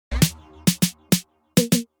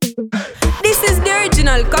This is the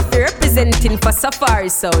original coffee representing for Safari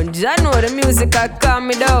Sound. I know the music will calm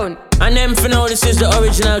me down. And then for now, this is the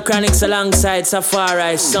original Chronics alongside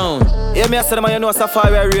Safari Sound. Yeah, me I said, man, you know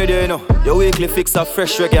Safari Radio, you know. Your weekly fix of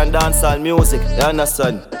fresh reggae and dancehall music. You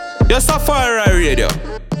understand? Yeah, Safari Radio.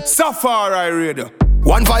 Safari Radio.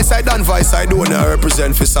 One voice I done, voice I do, and I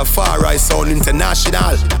represent for Safari Sound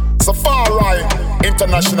International. Safari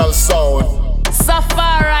International Sound.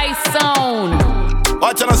 Safari Sound.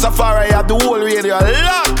 Watch on Safari, you have the whole radio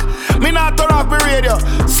lock. Me not turn off the radio.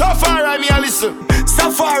 Safari, me a listen.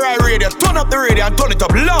 Safari Radio, turn up the radio and turn it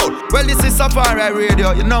up loud. Well, this is Safari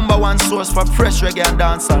Radio, your number one source for fresh reggae and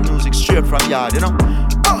dancehall music straight from yard, you know.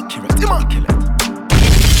 Immaculate.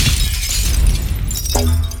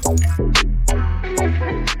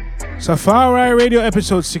 Safari Radio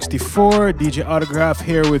episode 64, DJ Autograph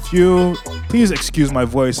here with you. Please excuse my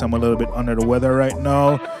voice, I'm a little bit under the weather right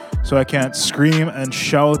now, so I can't scream and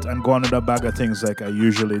shout and go under the bag of things like I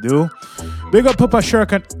usually do. Big up Papa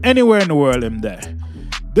Shurkan anywhere in the world in there.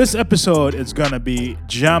 This episode is gonna be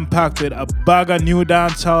jam-packed with a bag of new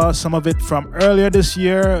dancehall, some of it from earlier this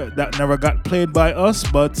year that never got played by us,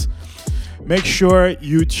 but make sure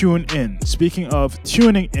you tune in. Speaking of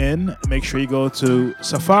tuning in, make sure you go to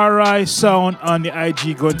Safari Sound on the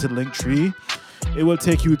IG, go into the link tree. It will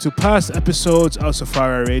take you to past episodes of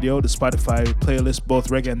Safari Radio, the Spotify playlist, both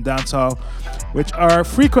reggae and dancehall, which are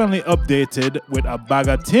frequently updated with a bag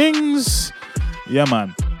of things. Yeah,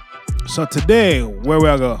 man. So today, where we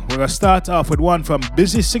go? We're going to start off with one from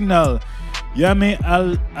Busy Signal, Yemi,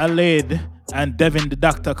 Alade, and Devin the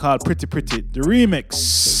Dakta called Pretty Pretty, the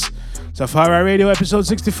remix. Safari Radio episode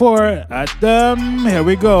 64 at them. Here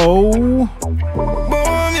we go. Boom,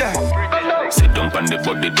 yeah. Sit down on the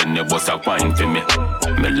body, then you bust a wine for me.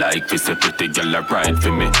 Me like this a pretty girl a ride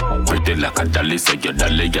for me. Pretty like a dolly, so you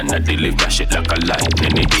dolly and I deliver shit like a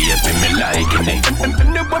lightning. It is me liking it. And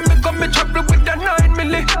when me come, me trouble with a 9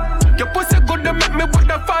 milli. Your pussy good to make me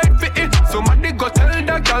wanna fight for it. Somebody go tell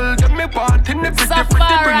the girl that me want in the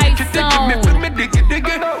pretty pretty give me diggy.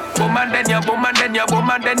 Boom and then you boom and then you boom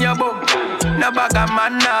and then you boom. No bag a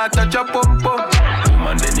man nah touch your pum pum. Boom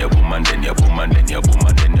and then you boom and then you boom and then you boom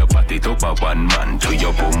and then you pat it up a one man to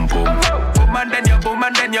your boom boom. Boom and then you boom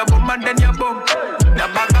and then you boom and then you boom. No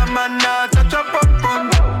bag a man nah touch your pum pum.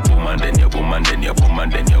 Boom and then you boom and then you boom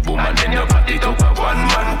and then you boom and then you pat it up a one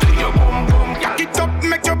man to your boom boom. Back it up,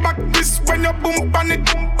 make your back twist when you boom on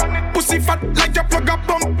it. Pussy fat like you plug a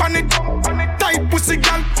bump on it. Tight pussy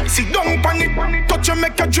gal, sit down on it. Touch you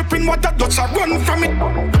make you drip in water, touch a run from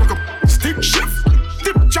it. Stick shift,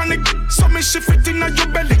 dip Janik. So me shift it in your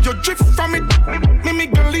belly, you drift from it. Me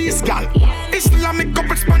Galese gal, Islamic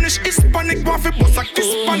couple Spanish, Hispanic, waffy boss a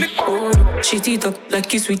kiss on it. Shit it up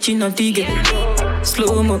like you switching up the game.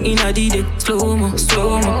 Slow mo in a D-Day, slow mo.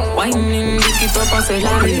 Whining, lick it up and say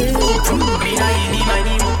Larry.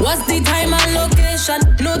 What's the time and location?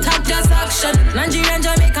 No tap, just action. Nigerian,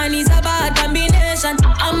 Jamaican is a bad combination.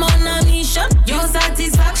 I'm on a mission, your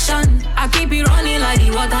satisfaction. I keep it running like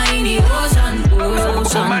the water in the ocean.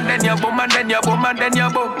 Boom and then you boom and then you boom and then you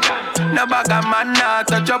boom. No bag a man nah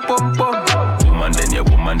touch your pum pum. Boom and then you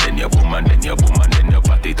boom and then you boom and then you boom and then you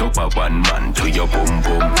pat it up a one man to your boom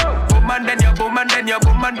boom. Boom and then you boom and then you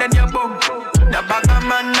boom and then you boom. No bag a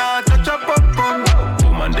man nah touch your pum pum.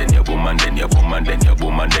 Boom and then you boom and then you boom and then you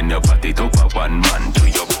boom and then you pat it up a one man to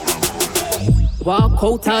your boom boom. Walk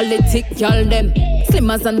out all the tick, y'all them.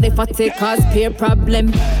 Slimmers and the fatty cause peer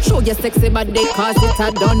problem. Show your sexy body cause it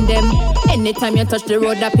a done them. Anytime you touch the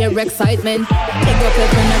road, that pure excitement. Dig up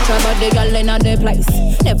every natural body, girl in the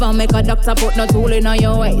place. Never make a doctor put no tool in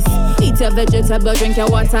your waist. Eat your vegetable, drink your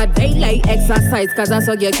water, daylight exercise. Cause that's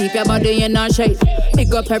how you keep your body in a shape.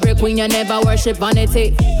 Big up every queen, you never worship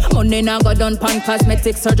vanity. Money now go done pan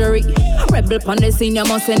cosmetic surgery. Rebel pan the scene, you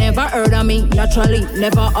must have never heard of me. Naturally,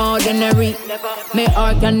 never ordinary. Me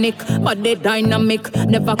organic, body dynamic.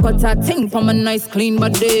 Never cut a thing from a nice clean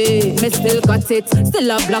body. Me still got it,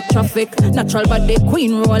 still a black traffic. Natural body,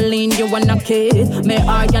 queen rolling, you wanna kiss. Me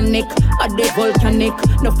organic, body volcanic.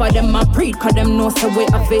 No for them a breed, cause them know the way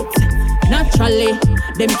of it. Naturally,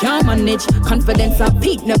 them can't manage. Confidence a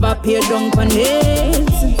peak, never pay down on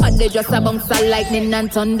it. But they just a bounce a lightning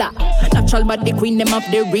and thunder. Natural body queen, them up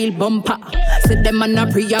the real bumper. Say them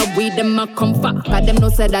a prayer, we them a comfort. Cause them no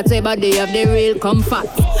say that everybody have the real comfort.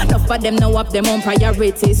 Enough of them now up them on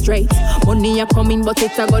priority straight. Money a coming, but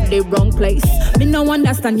it a got the wrong place. Me no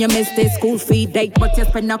understand you miss the school fee date, but you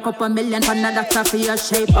spend a couple million for another doctor for your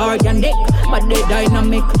shape. Organic, but they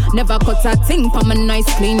dynamic. Never cut a thing for my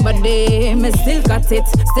nice clean body. Me still got it,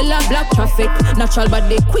 still a black traffic. Natural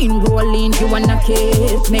body queen rolling, you wanna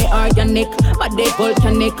kiss me organic, but they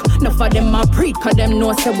volcanic. Enough of them a pre, cause them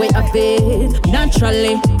know say we a bit.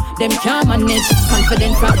 Naturally, them can't manage.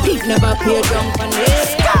 Confidence a peak, never pay down for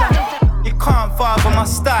it. You can't fall for my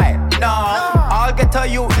style, no. I'll get how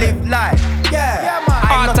you live life, yeah.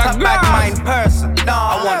 I'm not a bad mind person, no.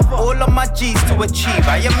 I want all of my G's to achieve.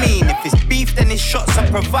 I mean, if it's beef, then it's shots I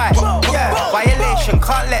provide, yeah. Violation,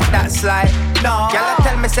 can't let that slide, no. Y'all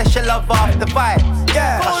tell me say she love off the vibe,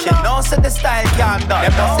 yeah. Cause she knows that the style can't done.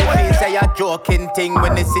 Them don't see me say a joking thing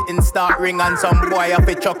when they sit and start ring and some boy up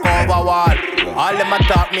a chuck over wall. All them a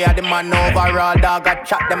talk me a the man overall. Dog I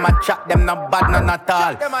chat them, not bad none at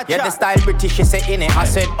all. Yeah, the style British, she say in it. I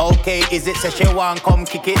said okay, is it? Say she want come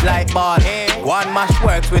kick it like ball. One mash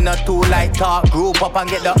works with no two like talk. Group up and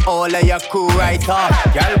get the whole of your crew right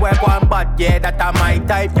off. Y'all work one bad, yeah, that a my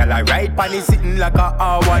type. Y'all I ride pan is sitting like a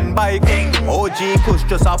R1 bike. OG Kush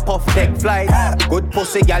just a puff tech flight. Good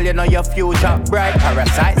pussy, y'all, you know your future bright.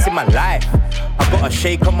 Parasites in my life, I gotta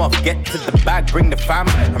shake 'em off. Get to the bag, bring the fam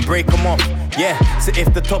and break 'em off. Yeah, so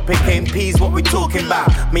if the topic ain't peas, what we talking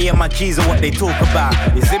about? Me and my G's are what they talk about.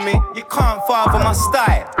 You see me? You can't fall for my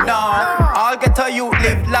style, no. I'll get how you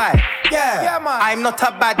live life, yeah. I'm not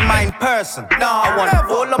a bad mind person, no. I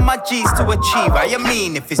want all of my G's to achieve. I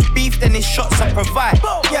mean, if it's beef, then it's shots I provide,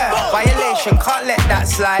 yeah. Violation, can't let that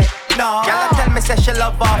slide, no. Y'all tell me say she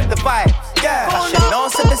love off the vibe, yeah. Cause she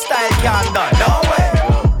knows that the style can't done, no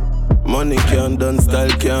way. Money can't done, style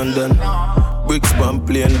can't done. Bricks pan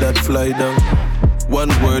plane that fly down. One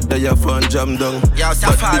word that you found jam down. But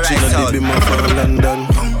bitch in a baby more from London.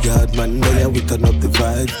 Yard man there we turn up the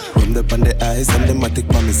vibe. From the on the eyes and them a take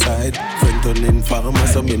by my side. Friend turn in farmer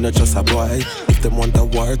so me not just a boy. If them want a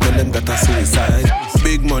war tell them that a suicide.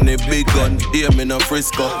 Big money, big gun, here me no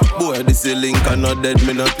Frisco. Boy this a link and not dead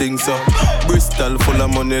me no think so. Bristol full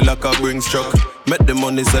of money like a Brinks truck. Make the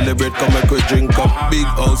money celebrate, come make we drink up. Big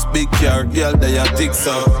house, big car, girl they a tick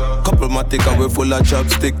so. Couple matic away full of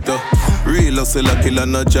chopstick though. Real hustle a killer,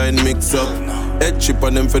 no giant mix up. Head chip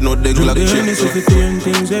on them for no dig like chip if it ain't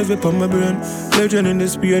things heavy on my brain. Legend in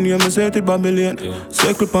this pain, yeah, me set it Babylon.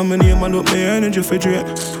 Circle on my name, I look my energy for drain.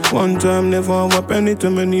 One time, never have a penny to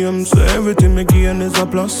my name. So everything me gain is a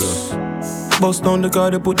plus. Bust down the car,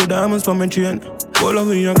 they put the diamonds for my chain. All of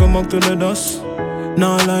me, I come back to the dust.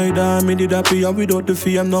 Not like that, me did happy without the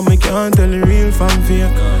fear. Now me can't tell the real from fake.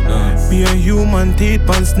 Be a human teeth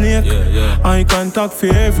and snake. I can't talk for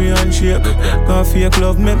every handshake. Cause fake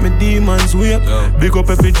love make me demons wake. Big up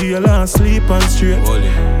every jail and sleep and straight.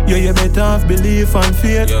 Yeah, you better have belief and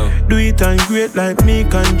faith. Do it and great like me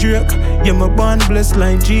and Drake. Yeah, my born blessed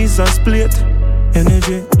like Jesus plate.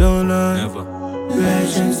 Energy don't lie,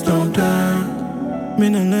 patience don't die. Me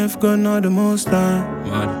no left gun or the most time.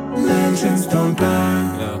 Legends don't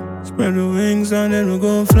die. Spread the wings and then we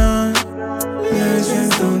go fly.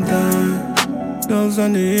 Legends don't die. Dogs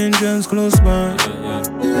on the engines close by.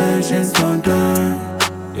 Legends don't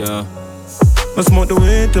die. I smoke the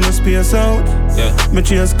way till I space out. Me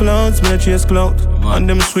chase clouds, me chase clout. And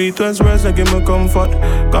them sweet as words that give me comfort.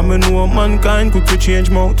 Cause me know mankind quick to change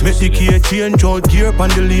mouth. Make the key change out gear on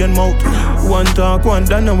the lane mouth. One talk, one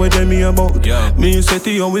done, and what they me about. Me say to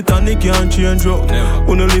you with tonic can't change out.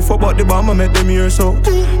 Wanna live about the bomb, I make them hear so.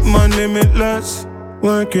 Man limitless,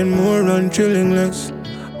 working more and chilling less.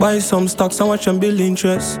 Buy some stocks and watch them build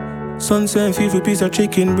interest. Sunset feed for piece of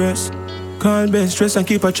chicken breast. Call best stress and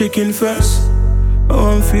keep a chicken first.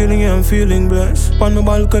 Oh, I'm feeling blessed. On the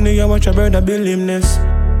balcony, I watch a bird a build him nest.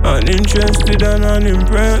 Uninterested and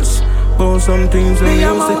unimpressed. But some things I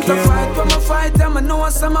used to care. Fight when I fight, and I know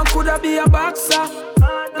someone coulda be a boxer.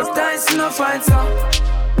 Cause Tyson no fight so.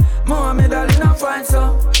 Muhammad Ali no fight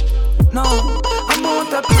so. No, I'm out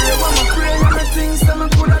to pray when I pray. And I think someone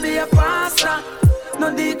coulda be a pastor.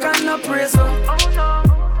 No deacon no pray so.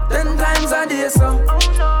 10 times a day so.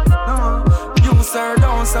 No. Sir,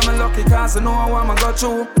 down, so me lucky cause I know what I go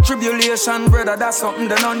through. Tribulation, brother, that's something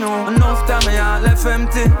they don't know. Enough time I all left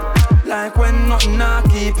empty. Like when nothing I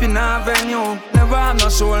keep in a venue. Never have no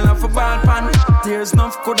soul, enough for bad pan. Tears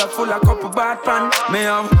enough coulda full a couple bad pan. Me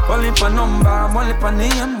have only for number, only for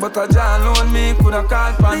name. But Ajal alone me coulda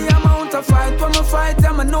call pan. The amount of fight when I fight,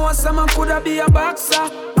 I know someone coulda be a boxer.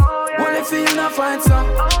 Only feel no fight so.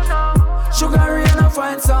 Sugar rain no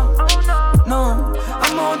fight so. No,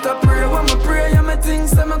 I'm out to pray when I pray. Yeah, me think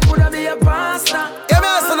some coulda be a pastor. Yeah, me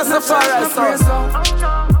also no Safari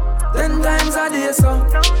so. 10 times a day, so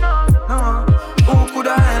no. Who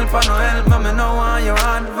coulda help and no help me, no want your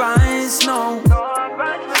advice, no.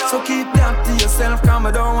 So keep that to yourself, cause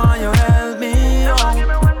I don't want you help me out.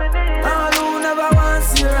 All who never want to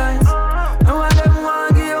see right, no one them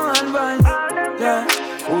want give you advice, yeah.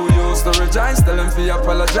 Who used to rejoice, tell them fi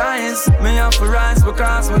apologize. Me have to rise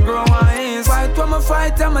because me grow wise. Fight when me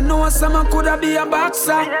fight, and me know some coulda be a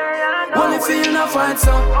boxer. Only feel no fight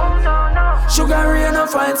so, sugar rain no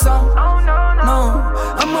fight so. No,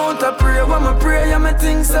 I'm out to pray when me pray, and me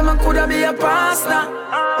think some coulda be a pastor.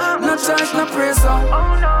 No church, no prayer so.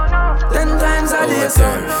 10 times a day so.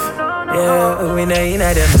 Yeah, we not in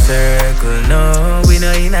a them circle, no. We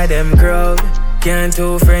not in a them crowd. Can't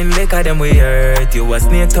too friendly, cause them we hurt you. A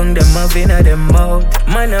snake tongue, them have in a them mouth.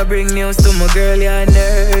 Man, I bring news to my girl, you a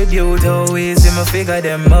nerd. You always see me figure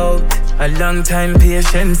them out. A long time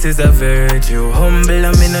patience is a virtue. Humble,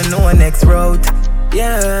 I'm in a no next route.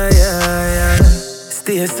 Yeah.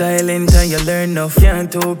 Stay silent and you learn enough.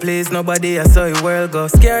 Can't too please nobody, I saw your world go.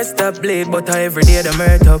 Scared stop bleed, but every day them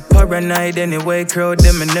hurt up. Paranoid anyway, crowd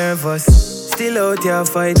them nervous. Still out here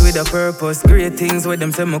fight with a purpose. Great things with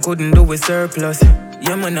them say me couldn't do with surplus.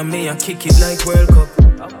 Yeah man, and me I kick it like World Cup.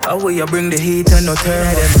 How will you bring the heat and no turn?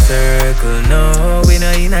 In a them circle, no, we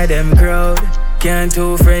not in a them crowd. Can't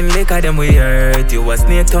too friendly, cause them we hurt you. A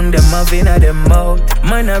snake tongue, them have in a them mouth.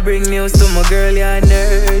 Man, I bring news to my girl, you a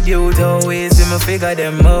nerd. You always see me figure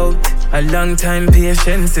them out. A long time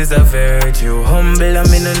patience is a virtue. Humble,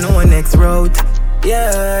 I'm in a no next route.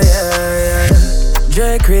 Yeah.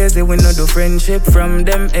 Dry crazy, we no do friendship from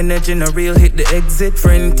them. Energy no real, hit the exit.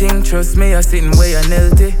 Friend thing, trust me, I sitting way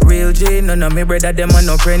unhealthy. Real J, none of me brother, them are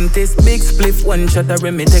no apprentice. Big spliff, one shot, I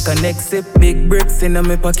me take a next sip. Big bricks in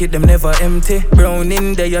my pocket, them never empty. Brown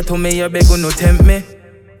in there, you told me you beg, no tempt me.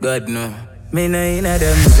 God no, me no in a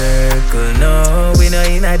them circle, no. We no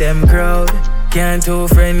in a them crowd. Can't too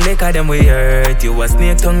friendly, cause them we hurt you. A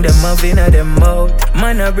snake tongue, them have in a them mouth.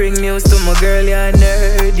 Man, I bring news to my girl, you a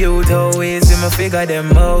nerd. You always see me figure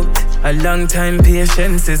them out. A long time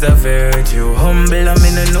patience is a virtue. Humble, I'm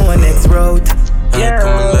in a no next route. Yeah. I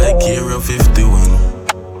come like Hero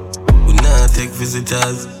 51. We not take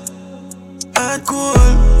visitors. Hard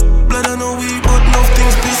cold, blood I know weak, but enough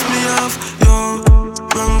things piss me off. Yo,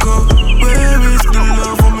 Branko, where is the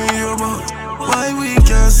love for me about? Why we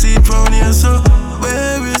can't see it round here, so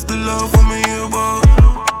where is the love for me about?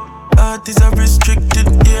 Art is a restricted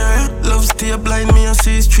area. Love stay blind, me and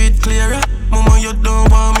see street clearer. Mama, you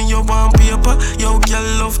don't want me, you want paper. Yo, girl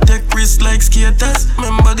love take risks like skaters.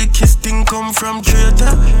 Remember the kiss thing come from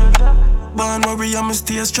traitor. Born worry, I'm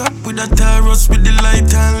stay strapped with a Taurus with the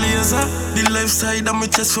light and laser. The left side of my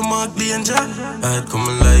chest for mark danger. I'd come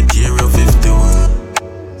like Hero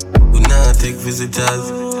 51. We not take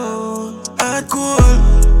visitors. Hard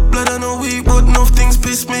cold, blood I know weak, but enough things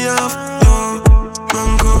piss me off. Yo,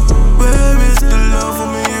 Branko, where is the love for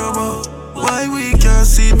me about? Why we can't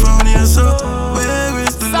see it round here, so where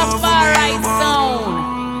is the love for me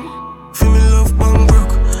about? Feel me love bang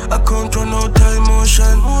Bruk, I can't run out time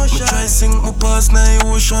motion. Me try sing my past nine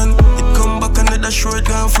ocean. It come back another short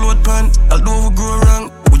can float pan. Although we grow wrong,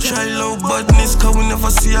 we try love badness, cause we never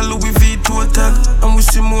see a Louis V toe tag. And we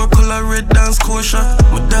see more color red than Scotia.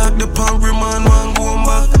 My dog the pangry man one going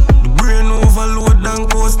back. The brain overload than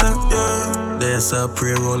coaster, yeah. There's a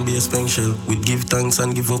prayer on be a special. We give thanks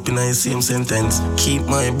and give up in the same sentence. Keep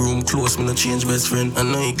my broom close, me no change best friend. I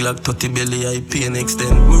know you glad 30 belly, I pay and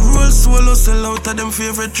extend. Me roll swallow, sell out of them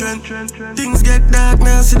favorite trend. Things get dark,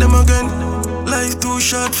 now see them again. Life too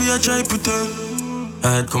short for you try pretend.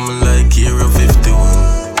 I'd come like Hero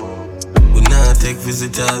 51. We not take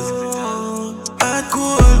visitors. Hard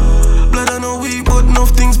cold, blood I know weak, but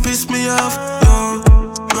enough things piss me off. Yo,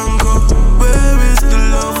 Branko, where is the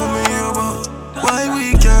love for me about? Why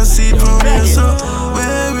we can't see it from here, so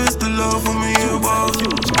where is the love for me about?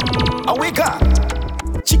 I wake up,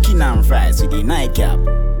 chicken and fries with the nightcap,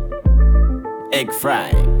 egg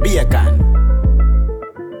fry, bacon,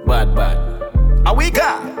 bad. I wake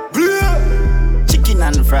up, chicken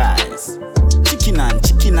and fries, chicken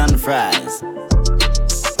and fries.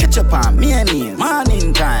 Ketchup and mayonnaise,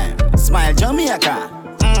 morning time, smile Jamaica.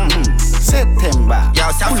 September,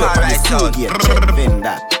 pull up on the Seagate, check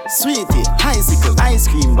vendor. Sweetie, icicle, ice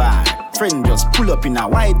cream bar. Friend just pull up in a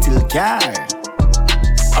white till car.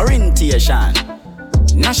 Orientation,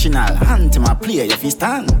 national anthem a play if you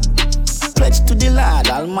stand. Pledge to the Lord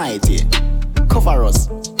Almighty, cover us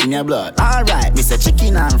in your blood. Alright, Mr.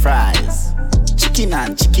 Chicken and fries. Chicken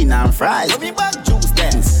and fries. Let me back juice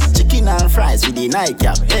dance. Chicken and fries with the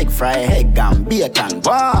nightcap, egg fry, egg and bacon.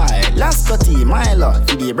 Boy, last 30 my lord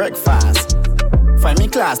for the breakfast. Find me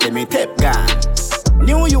class, let me tap gun.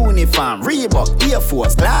 New uniform, Reebok, Air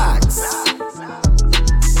Force, Glags.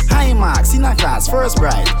 High marks in a class, first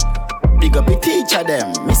bright. Big up the teacher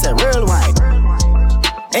them, me say worldwide.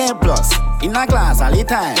 A plus, in a class all the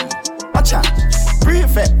time. Watch out,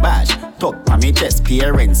 prefect badge. Talk on me chest,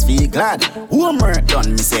 parents feel glad. Homework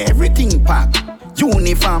done, me say everything pack.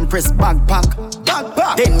 Uniform press backpack.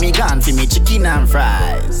 Then me gone for me chicken and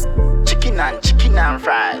fries. Chicken and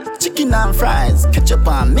fries. Chicken and fries, ketchup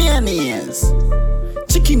and mayonnaise.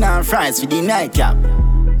 Chicken and fries for the nightcap.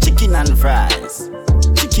 Chicken and fries.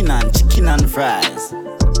 Chicken and fries.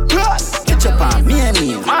 Ketchup and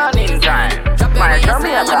mayonnaise. Morning time. Drop your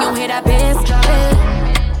waistline when you hear that bass.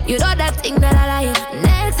 You know that thing that I like.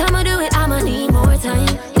 Next time I do it, I'ma need more time.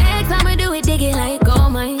 Next time I do it, dig it like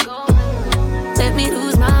gold mine. Let me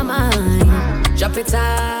lose my mind. Drop it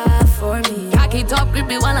off for me. Cock it up, grip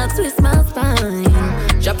me while I twist my spine.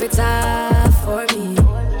 Drop it off for me.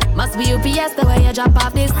 Must be UPS the way you drop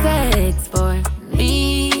off this sex for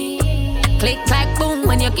me. Click, clack, boom,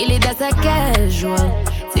 when you kill it, that's a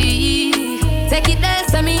casualty. Take it there,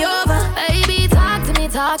 send me over. Baby, talk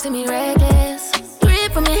to me reckless.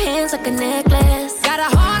 Grip from your hands like a necklace. Got a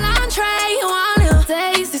whole on tray, you want little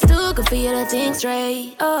taste. It's too good for you to think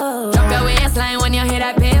straight. Oh. Drop your waistline when you hear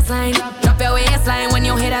that bassline. Drop your waistline when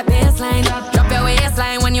you hear that bassline. Drop your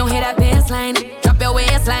waistline when you hear that bassline. Drop your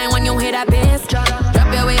waistline when you hear that bass. Drop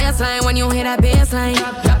your waistline when you hear that bassline.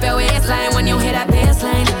 Drop your waistline when you hear that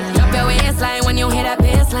bassline. Drop your waistline when you hear that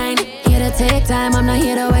bassline. Here to take time, I'm not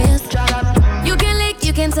here to waste. You can lick,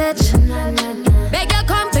 you can touch. Beg you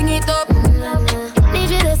come bring it up. Need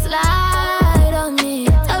you to slide on me.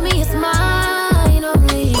 Tell me it's mine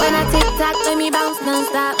only. When I tick tock, let me bounce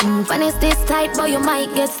non-stop. When it's this tight, boy, you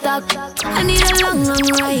might get stuck. I need a long, long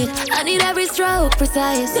ride. I need every stroke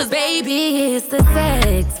precise. Cause baby, it's the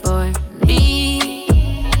sex for me.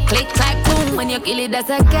 Click, clack, boom, when you kill it, that's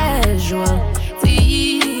a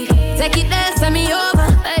casualty. Take it there, send me over.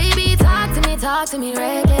 Baby, talk to me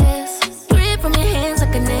reckless. Grip from your hands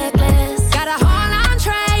like a necklace. Got a whole on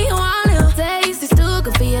tray, you want little taste. It's too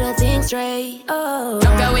good for you to think straight. Oh.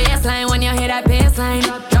 Drop your waistline when you hear that bassline.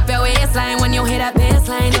 Drop your waistline when you hear that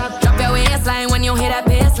bassline. Drop your waistline when you hear that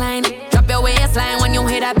bassline. Drop your waistline when you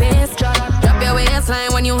hear that bass. Drop your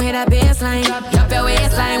waistline when you hear that bassline. Drop your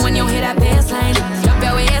waistline when you hear that bassline. Drop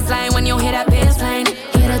your waistline when you hear that bassline.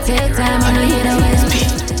 Here to take time, I'm not here to waste.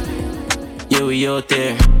 Yeah, we out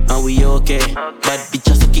there, and we okay. Bad bitch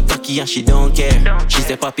just kick cocky and she don't care. She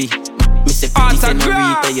say papi, me say pretty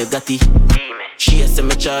senorita, you got it. She say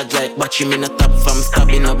me charge like battery, me not top from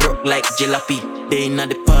stabbing a Bruk like jalopy. They inna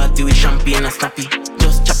the party with champagne and snappy.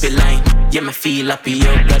 Just chop it line, yeah me feel happy.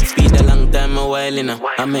 Yo, Godspeed a long time a while inna.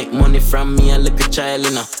 I make money from me a little child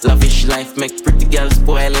inna. Lavish life make pretty girls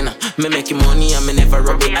spoil inna. Me making money and me never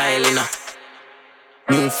rub the aisle inna.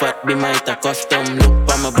 New fat be might a custom. Look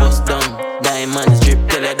pa my bust down. Diamonds drip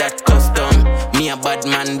tell her that custom. Me a bad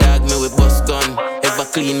man dog, me with bust gun. Ever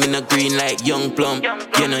clean, me no green like young plum.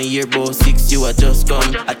 You know year about 6, you a just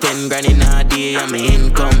come. A 10 grand in a day, I'm my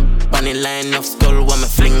income. Bunny line of skull, what me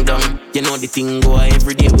fling down. You know the thing go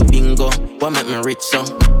every day with bingo. What make me rich so?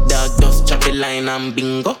 Dog dust chop the line and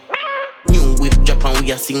bingo. New whip drop and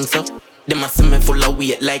we a sing so. Them a see me full of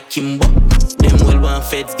weight like Kimbo. Them well one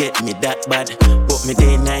feds get me that bad. But me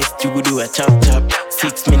day nice, you would do a chop chop.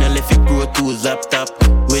 6 me no left it Pro Tools laptop.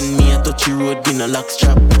 When me a touch the road, me no lock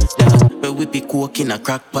strap. Dog, me whip it coke in a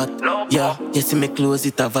crack pot. Yeah, you see me close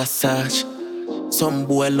it a Versace. Some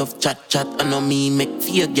boy love chat. I know me make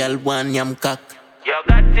fear girl one yam cock. Yo,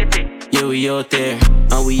 God city. Yeah, we out there,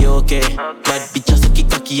 and we okay. Bad bitch just kick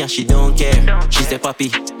cocky and she don't care. She say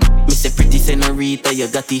papi, me say pretty senorita, you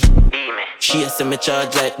got it. She say me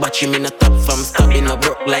charge like battery, me not top from stabbing a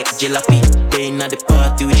Bruk like jalopy. They inna the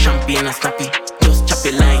party with champagne and snappy. Just chop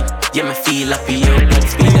it line, yeah me feel happy. Yo,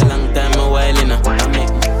 Godspeed a long time a while inna. I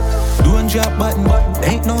make don't drop button,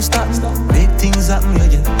 ain't no stopping. Big things happen,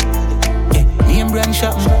 yeah. Name brand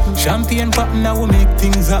shopping, champagne popping, now we make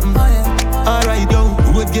things happen. Alright yo,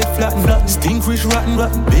 road get flattened, stink rich rotten,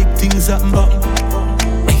 big things happen.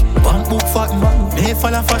 Bank book fatten, they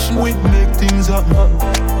follow fashion, we make things happen.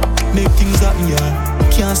 Make things happen, yeah.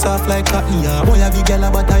 Can't soft like cotton, yeah. Boy, have you girl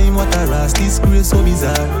about time, what a ras. This grace so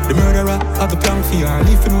bizarre. The murderer have the plan for ya.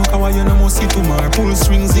 If you know how you no more see tomorrow. Pull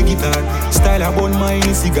strings, the guitar. Style a bun,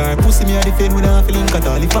 mine, cigar. Pussy me a defend with a feeling at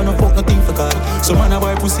all. If I no fuck, nothing for call. So man a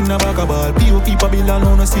boy pussy in a bag of ball. P.O.P. Babylon,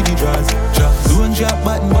 no see the draws. Don't drop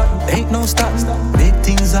button, ain't no stopping. Make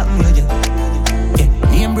things happen, yeah.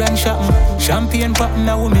 Name brand shopping, champagne popping,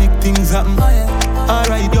 now we make things happen.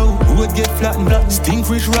 Alright yo, road get flattened, stink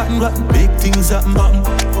rich rotten, big things happen.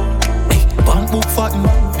 Bank book fatten,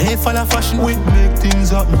 they follow fashion. We make things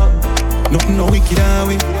happen. Nothing no wicked and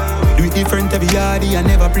we do it different every yardy. I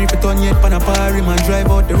never pre-return yet pan a party. Man drive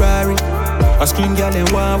out the Rari. A screen girl and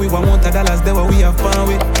one we $100 there what we have fun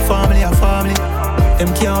with. Family a family.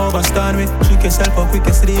 Them can't overstand me. Trick yourself up quick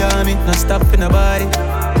as the army. Not stop in the body.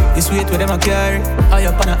 This weight with them a carry. High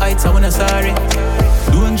up on the heights I wanna sorry.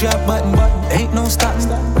 Don't drop button, ain't no stopping.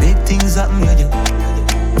 Big things happen, yeah.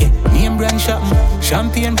 Name brand shopping.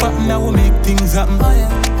 Champagne popping, now we make things happen.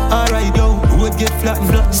 Alright yo, road get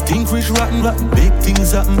flattened. Stink rich rotten, big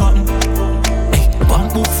things happen.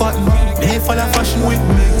 Bank book fatten, they follow fashion, we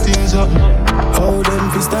make things happen. How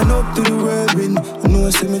them fi stand up to the whirlwind? You know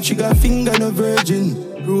say me trigger finger no virgin.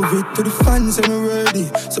 Prove it to the fans and me worthy.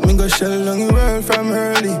 So me go shell along the world from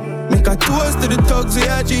early. Make a toast to the thugs, we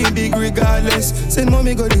are G big regardless. Send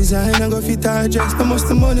mommy go design and go fit our dress. No most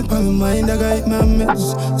the money pa my mind, I got hit my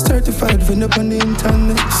mess. Certified friend up on the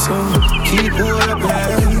internet. So keep all up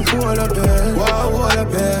there, keep all up there. Wow, all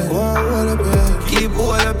up there, wow, all up there. Keep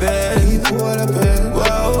all up there, keep all up there.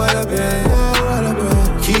 Wow, all up there, wow, all up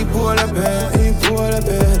there. Keep all up there, keep all up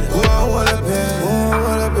there. Wow, all up there, wow,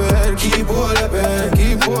 all up there. Keep all up there,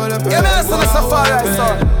 keep all up there. Yeah, man, so the Safari,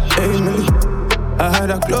 son. Hey, Millie. I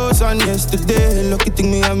had a close on yesterday. Lucky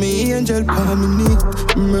thing me and me angel palm me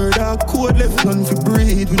neat. Murder code left none fi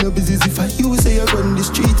breathe. We no business if I you say you run the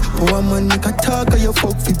street. Oh a man make a talk or you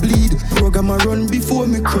fuck fi bleed. Program I run before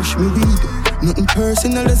me crush me weed. Nothing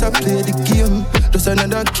personal as I play the game. Just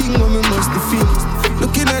another king when me must defeat.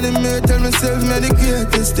 Looking at the mirror, tell myself,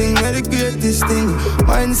 medicate this thing, medicate this thing.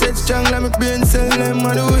 Mindset strong like my brain cell, I'm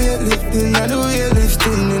on the weightlifting, on the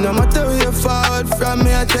weightlifting. And no matter where you forward from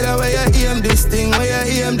me, I tell you where you aim this thing, where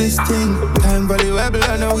you aim this thing. Time for the webble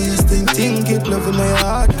and no wasting thing. Keep loving my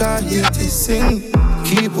heart, can't hear this sing.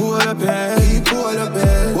 Keep all up here, keep all up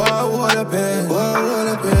here. Wow, all up here, wow, all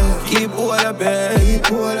up here. Keep all up here,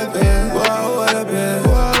 keep all up here. Wow, all up here,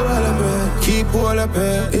 wow, all up here. Keep all up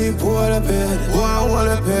here, keep all up here. Wow, all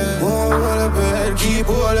up here, wow, all up here. Keep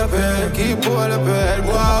all up here, keep all up here.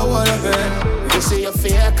 Wow, all up here. You say you're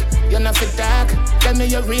fake, you're not fit talk. Tell me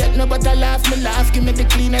you rate, no but I laugh, me laugh. Give me the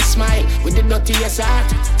cleanest smile, with the dirtiest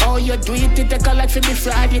heart. Oh, you do it, you take a lot for be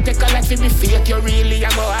fraud. You take a lot for be fake, you really a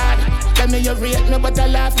go hard. Tell me you rate, no but I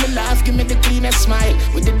laugh, me laugh. Give me the cleanest smile,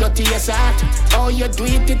 with the dirtiest heart. Oh, you do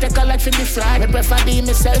it, you take a lot for be fraud. Me prefer be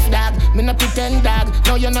myself, dog, me no pretend, dog.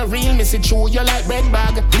 No, you're not real, me see true, you like bread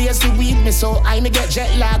bag. Blaze the weed, me so I me get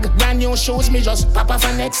jet lag. Brand new shows, me just pop off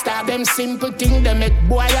a next tab. Them simple thing, they make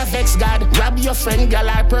boy a vex God. Grab your friend, girl,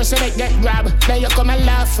 or person that get grab. Then you come and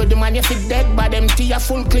laugh for the man you fit dead. But them tea a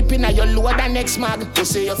full clip in a your lower than next mag. You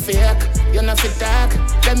say you're fake, you're not fit talk.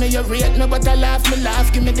 Tell me you rate, no but I laugh, me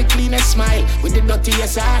laugh. Give me the cleanest smile, with the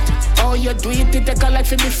dirtiest heart. Oh, you do it, you take a lot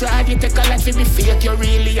for be fraud. You take a lot for be fake, you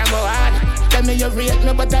really a go hard. Tell me you rate,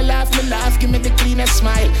 no but I laugh, me laugh. Give me the cleanest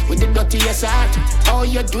smile, with the dirtiest heart. Oh,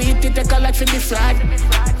 you do it, you take a lot for be fraud.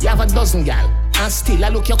 You have a dozen gal, and still I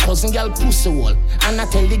look your cousin girl pussy hole. And I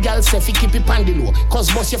tell the girl say fi keep it on the low.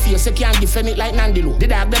 Cause boss your face you can't defend it like Nandilo. The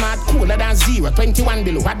dog them are cooler than 0, 21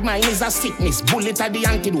 below. What mine is a sickness, bullet at the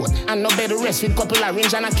antidote. And no better rest with couple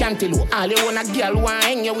orange and a cantaloupe. All you want a girl who want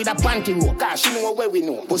hang you with a panty rope. Cause she know where we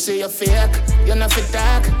know. Pussy you fake, you not fit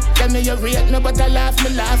talk. Tell me you rate, no but I laugh,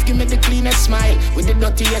 me laugh. Give me the cleanest smile, with the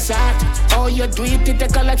dirtiest heart. Oh, you do it, you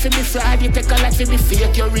take a lot for be fraud. You take a lot for be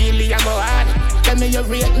fake, you really a go hard. Tell me you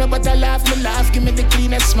rate, no but I laugh, me laugh. Give me the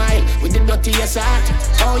cleanest smile, with the dirtiest heart.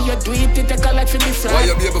 Oh, you do it, you take a lot for me friend. Why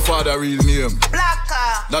your baby father real name?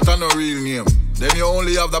 Blacker. That a no real name. Then you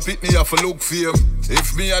only have the pitney for look fame.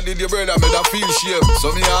 If me I did your brother, me da feel shame.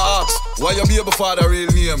 So me I ask, why your baby father real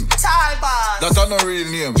name? Talbot. That a no real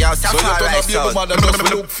name. Yo, so you turn a baby mother just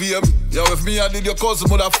for look fame. Yo, if me I did your cousin,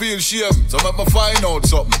 would I feel shame. So make me find out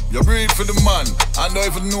something. You breed for the man, and don't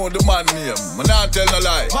even know the man name. Me not tell no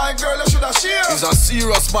lie. My girl, you should have share. It's a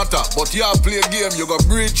serious matter, but you play a game. You go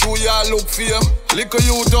breed through your look fame. Lick a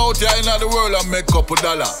youth out here in the world and make $2.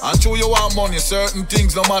 And show you want money, certain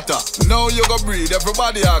things no matter. Now you go breed,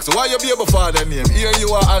 everybody asks, why your baby father name? Here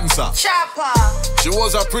you are answer. Chopper. She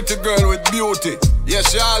was a pretty girl with beauty.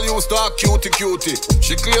 Yes, she all used to have cutie.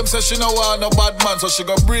 She claims that she no want no bad man, so she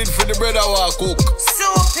go breed for the brother who cook.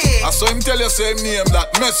 Soupy. I saw him tell you same name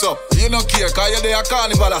that mess up. You no care, cause you there a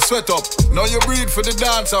carnival a sweat up. Now you breed for the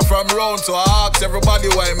dancer from round, so I ask everybody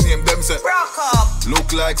why him name them say. Bruk up.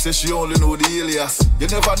 Look like say she only know the Alias. You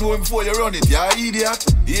never know him before you run it, ya idiot.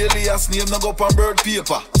 Alias name no go on bird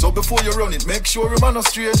paper. So before you run it, make sure him a no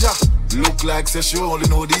stranger. Look like say she only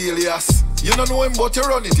know the Alias. You don't know him but you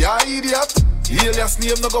run it, ya idiot. Alias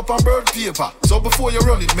name no go on bird paper. So before you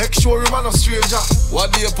run it, make sure you man a stranger.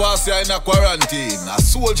 What day pass you in a quarantine? A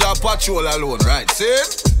soldier patrol alone, right?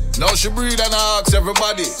 See? Now she breathe and ask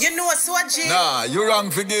everybody. You know what's what, G? Nah, you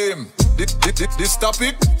wrong for game. This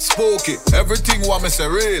topic, spooky. Everything what me say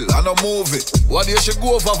real, I no move it. What day she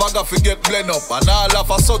go over, Vaga forget blend up. And all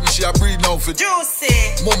of a sudden she a breathe now for Juicy.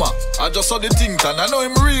 Mama, I just saw the thing and I know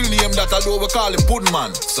him real name that although we call him Puddin'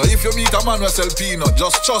 Man. So if you meet a man who sell peanut,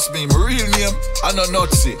 just trust me, him real name, I no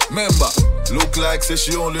Nazi. Remember, look like say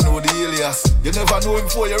she only know the Alias. You never know him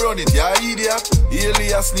before you run it, yeah idiot.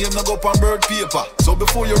 Alias name no go on bird paper. So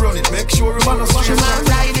before you run it, make sure you man a straight. She want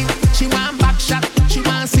ride it, she want back shot. She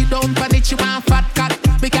want sit down pan it, she want fat cat.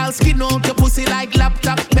 Big girl skin out your pussy like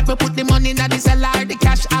laptop. Let me put the money in the SLR, the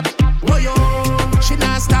cash app. Whoa yo, she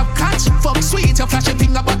not stop catch. Fuck sweet, you flash your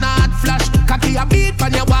finger but not flash. Cocky a beat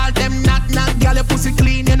on your wall, them knock. Girl your pussy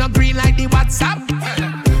clean, you know green like the WhatsApp.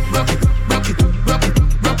 Rock it, rock it, rock it,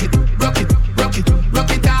 rock it, rock it, rock it,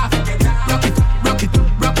 rock it off. Rock it, rock it,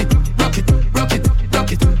 rock it, rock it, rock it,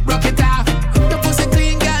 rock it, rock it off. Your pussy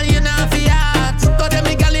clean, girl, you know fi hot. Go them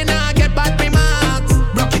me girl, you know get bad remarks.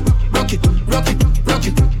 Rock it, rock it, rock it, rock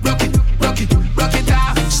it, rock it, rock it, rock it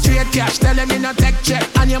off. Straight cash, tell them you no take check.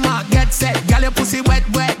 And your mark get set, girl your pussy wet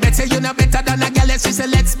wet. Bet say you know better than a girl, she say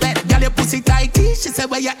let's bet. Girl your pussy tighty, she say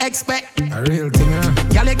what you expect. A real thing, huh?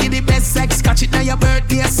 Girl you give the best sex, catch it now your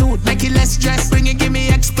birthday suit, make it less stress. Bring it, give me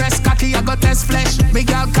express, cocky I got test flesh. Me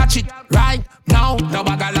girl catch it right now, no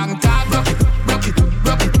bag a long talk. Rock it, rock it,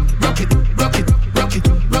 rock it, rock it, rock it, rock it,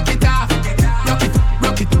 rock it off. Rock it,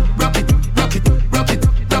 rock it, rock it, rock it, rock it,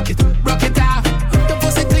 rock it, rock it off. The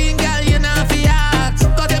pussy clean, girl, you know fi hot.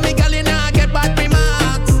 Go them me girl, you know get bad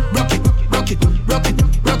remarks. Rock it, rock it, rock it,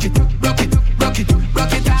 rock it, rock it, rock it,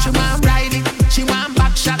 rock it off. She want ride it, she want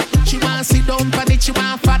back shot. She want sit down pan it, she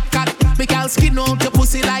want fat cat. Big girl skin out your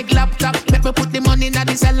pussy like laptop. Let me put the money in the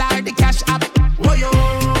SLR, the cash app. Whoa yo,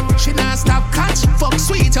 she not stop catch. Fuck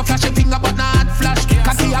sweet, you flash your finger but not flash.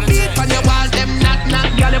 Cocky a beat on your wall, them knock.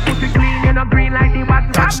 Girl your pussy clean, you know green like the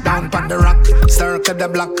WhatsApp. Touchdown on the rock, circle the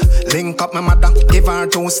block. Link up my mother, give her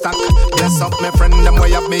 2 stack. Bless up my friend, them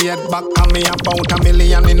way up me head back. And me about $1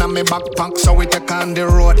 million in a me backpack. So we take on the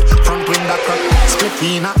road, front window crack. Split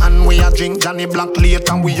in a hand, we a drink Johnny Black.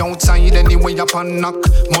 Later we outside anyway up and knock.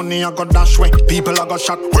 Money I go dash way, people I go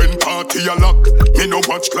shot. When party a lock, me no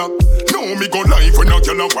watch clock. No me go live when a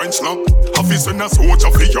girl a wine slap. Office and a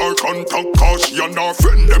soldier for your contact. Cause she and her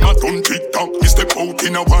friend them a done TikTok. Me step out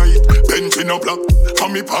in a white, Benz in a black.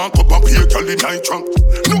 And me park up a pay girl in night truck.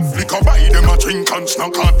 No flicker by them a drink and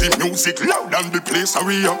snack. Out the music loud and the place a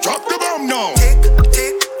react. Drop the bomb now. Tick,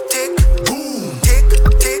 tick, tick, boom. Tick,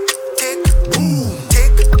 tick, tick, boom.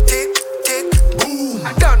 Tick, tick, tick, boom.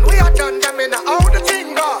 I done, we are done them in a all the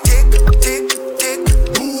thing go. Tick, tick, tick,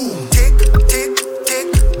 boom. Tick, tick, tick,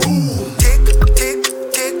 boom. Tick, tick,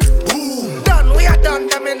 tick, boom. Done, we are done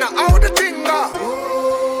them in a all the thing go.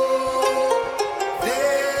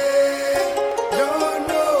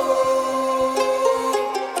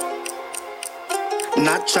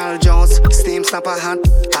 Natural jaws, steam snapper hat.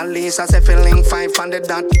 Alias I say feeling 500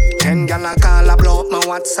 that. 10 gal a call a blow up my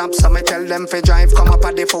WhatsApp. So me tell them fi drive, come up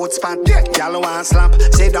at the food spot. Gal want slap,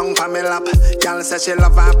 sit down for me lap. Gal say she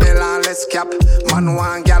love her bill and let's cap. Man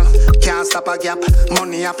want gal, can't stop a gap.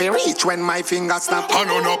 Money I fi reach when my finger snap. Man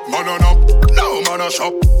on up, now man a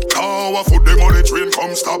shop. Now a foot the money train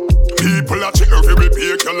come stop. People a cheer fi we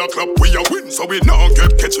pay gal a clap. We a win so we now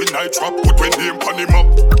get catching night trap. Put we name on him up,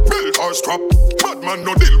 belt or strap. Bad man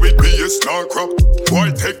no deal with BS star crap.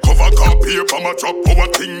 Boy take cover car paper my drop. Our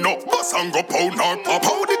thing no bus and go pound or pop.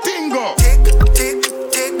 How the thing go? Tick, tick,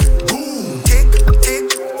 tick, boom. Tick, tick,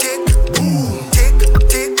 tick, boom. Tick,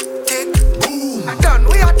 tick, tick, boom. I done,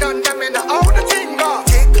 we are done them in the all the thing go.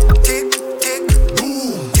 Tick, tick, tick,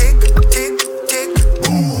 boom. Tick, tick, tick,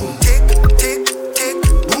 boom. Tick, tick, tick,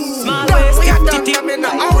 boom. Done, we are done them in the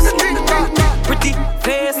all the thing go. Pretty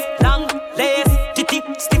face, long lace, titty,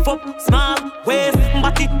 stiff up, small waist,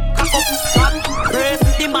 body, cock up, swap, brace.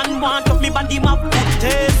 The man want up me body map, good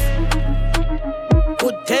taste.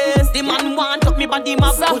 Good taste, the man want up me body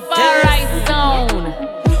map, good taste. Right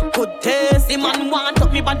zone. Good taste, the man want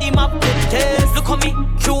up me body map, good taste. Look how me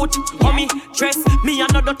cute, how me dress. Me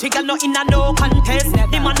and no dirty girl, no in a no contest.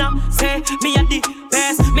 The man a say me a the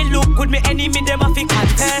best. Me look good, me enemy them a fi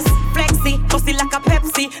contest. Flexy, pussy like a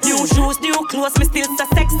Pepsi. New shoes, new clothes, me still so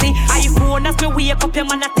sexy. iPhone as me wake up, your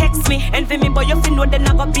man a text me. Envy me, but you fi know then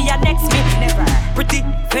I go be a next me. Never. Pretty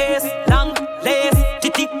face, long lace,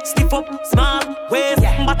 titty, stiff up, small waist,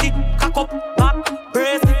 body, cock up, back,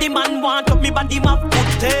 brace. The man want up me body map,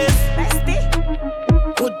 good taste.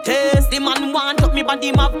 Good taste, the man want up me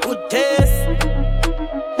body map, good taste.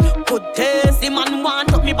 good taste. The man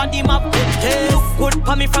want up me body map good taste. Look good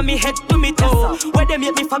for me from me head to me toe. Where they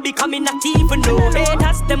make me for becoming not even know.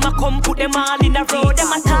 Haters them a come put them all in a row.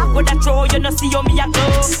 Them a talk with a throw, you know see how me a go.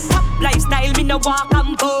 Top lifestyle me no walk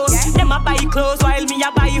and pose. Them a buy clothes while me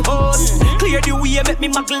a buy hose. Clear the way make me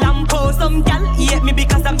muggle and pose. Some gal hate me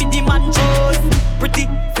because I'm the man chose. Pretty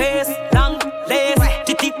face, long lace,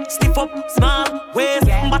 titty stiff up, small waist,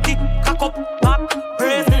 body cock up, back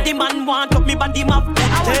brace. The man want up me body map good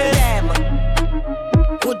taste.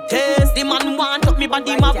 Good taste. The man want up me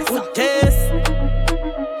body map good taste.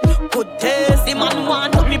 Good taste. The man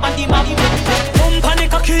want up me body map good taste. Bump on the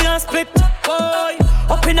cocky and split, boy.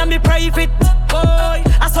 Up in a me private, boy.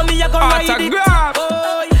 I saw me a go ride it,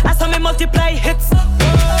 boy. I saw me multiply hits,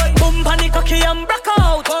 boy. Bump on the cocky and break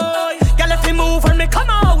out, boy. Girl if me move and me come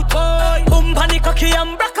out, boy. Bump on the cocky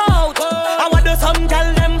and break out, boy. I want do some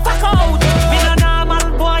girl them fuck out. Me no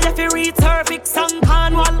normal boy if you read cervix and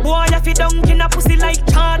carnwall, boy if you dunk in a pussy like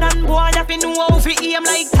Jordan, boy if you know how to aim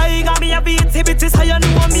like tiger. Me a beat bitches so you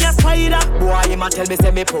know me a spider. Boy him a tell me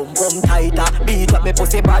say me pum pum tighter. Beat up me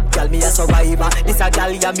pussy bad girl, me a survivor. This a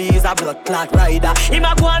girl ya me is a blood clot rider. Him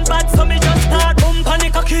a go on bad so me just start bump on the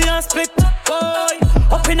cocky and split, boy.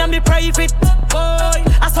 Up in a me private, boy.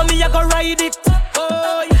 I saw me a go ride it,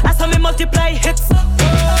 boy. I saw me multiply hits,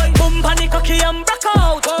 boy. Bump on the cocky and break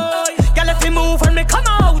out, boy. Girl if you move and me come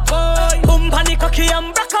out, boy. Bump on the cocky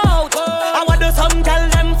and break out, boy. I want do some girl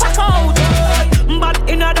them fuck out, boy. But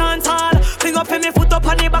in a dance hall, fling up in me foot up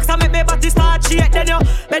on the box and make me body start shake. Then you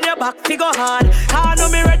bend your back, figure hard. Can't know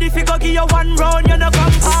me ready, figure give you one round, you know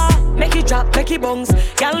come far. Make it drop, make it bounce.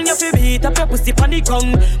 Girl, you fi beat up your pussy pon the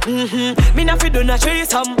ground. Me na fi do na show you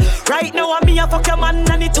some. Right now I'm me a fuck your man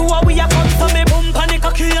and the two of we a come. So me bump on the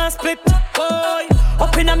cocky and split, boy.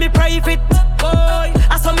 Up in a me private, boy.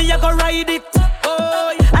 I saw me a go ride it,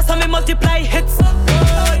 boy. I saw me multiply hits,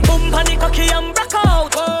 boy. Bump on the cocky and break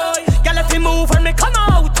out, boy. Girl if you move and me come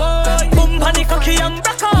out, boy. Bump on the cocky and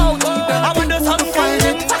break out, boy. I want do some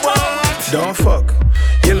kind fuck out. Don't fuck.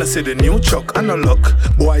 You know see the new chuck and no luck.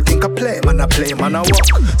 Boy I think I play, man I walk.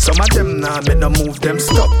 Some of them nah me no move them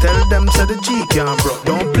stuck. Tell them say the G can't broke.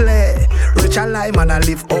 Don't play. Rich I lie, man I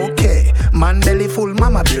live okay. Man belly full,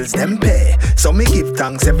 mama bills them pay. So me give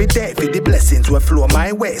thanks every day for the blessings will flow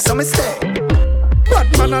my way. So me stay.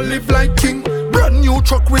 Bad man I live like king. Brand new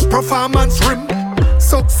truck with performance rim.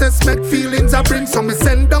 Success make feelings I bring. So me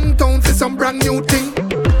send downtown for some brand new thing.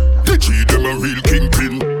 The G them a real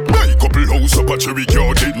kingpin. Couple house up a cherry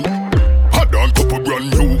garden. Had on couple brand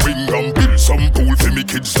new wing and build some pool for me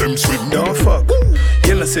kids them swim. Don't fuck.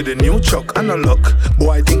 You know see the new chuck and no luck. Boy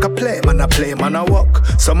I think I play, man I walk.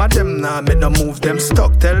 Some of them nah me no move them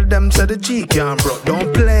stuck. Tell them say the G can't broke.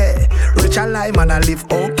 Don't play. Rich I lie, man I live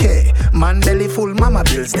okay. Man belly full, mama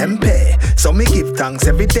bills them pay. So me give thanks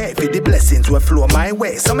every day for the blessings will flow my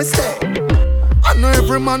way. So me stay. I know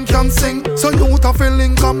every man can sing, so you to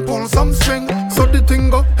feeling can pull some string. So the thing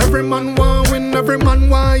go, every man want win, every man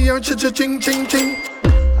want hear ching ching ching.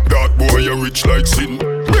 That boy you rich like sin.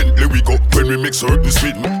 Bentley we go when we make certain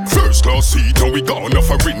spin. First class seat and we gone off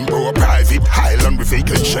a ring. Bro a private Highland with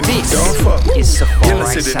vacation. Don't fuck. You know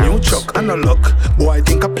see the new chuck and no luck. Boy I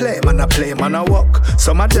think I play, man I walk.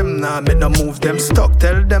 Some of them nah me no move them stuck.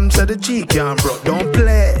 Tell them say the G can't broke. Don't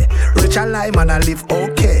play. Rich I lie, man I live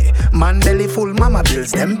okay. Man belly full, mama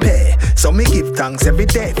bills them pay. So me give thanks every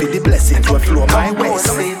day for the blessings will flow my way.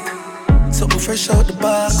 Something fresh out the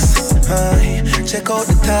box. Check out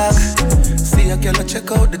the tag. See a girl, check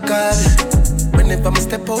out the card. Whenever I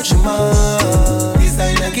step out, she mad.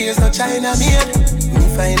 Designer gears, no China made. Me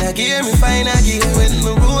find a gear. When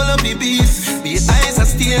me roll up the beats, the eyes are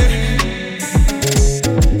steer.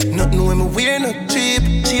 Not know when me wear no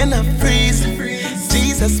cheap, chain a freeze.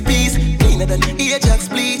 Jesus peace, cleaner than Ajax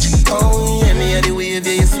bleach. Oh yeah, me a the wave,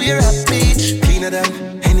 yeah, you swear at beach. Cleaner than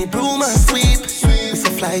any broom and sweep. We so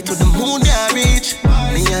fly to the moon, yeah, reach.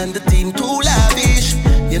 Me and the team too lavish.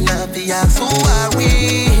 You not the ask, who are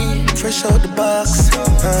we? Fresh out the box,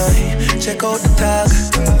 check out the tag.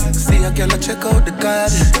 See a girl, check out the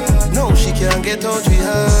card. No, she can't get out with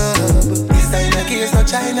her. Designer gears, no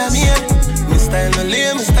China made. Me style no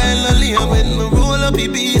lame. When me roll up the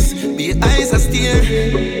beast, me eyes are steer.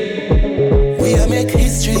 We a make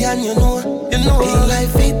history and you know. In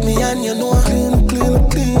life hit me and you know.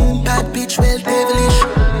 Clean. Bad bitch, well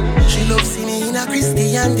devilish. She loves see me in a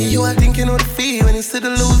Christianity. You are thinking of the feel when you see the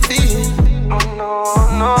low feel. Oh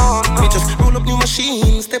no. Me just roll up new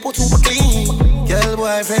machine, step out super clean. Girl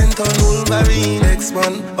boyfriend on Wolverine. Next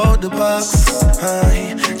one out the box.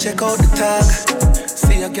 Check out the tag.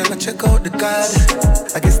 See a girl, check out the card.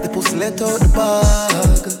 I guess the pussy let out the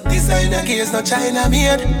bag. Designer China gears, no China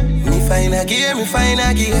made. Me find a gear.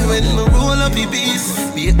 When me roll up the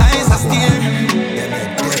beast, be eyes are steer.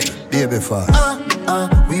 Baby fast.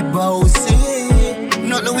 We bossy.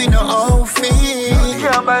 Nothing we no outfit.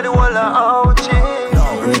 Can't buy the wall of OG.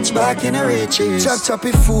 Rich back in a riches.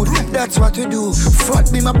 Choppy food, that's what we do.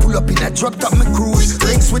 Fuck me, my pull up in a drop top my cruise.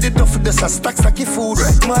 Links with the duffel, there's a stacky food.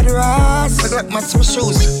 Mother ass, I got match my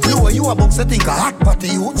shoes. Lower you about to think a hot party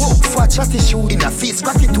youth. Fat chatty shoe in a face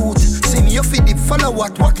cracky tooth. See me your feet dip, follow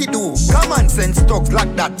what he do. Common sense talks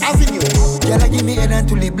like that avenue. Girl, give me head and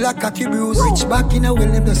to live black cocky bruise. Rich back in a well,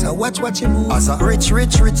 them just a watch you move.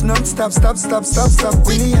 Rich, non-stop, stop.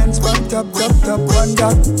 Billions, one top, one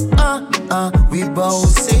dot. We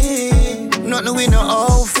bossy. Nothing we no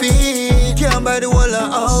outfit. Can't buy the wall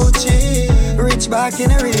of OG. Rich back in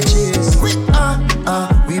the riches.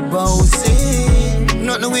 We bossy.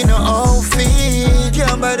 Nothing we no outfit.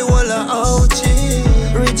 Can't buy the wall of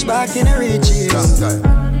OG. Rich back in the riches.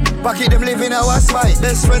 Pocket them living our spite.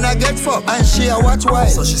 Best friend I get fucked and she a watch why.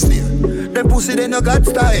 So she steer. Them pussy they no got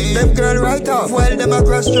style. Them girl right off while them a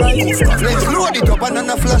cross drive. Let's load it up and on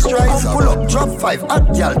a flash drive. Pull up, drop 5,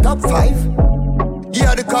 Ajal top 5.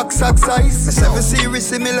 Yeah, the cock sack size. The 7 series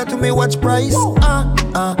similar to me watch price.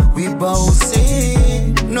 We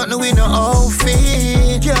bossy. Nothing we no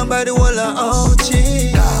outfit. Can't buy the wall of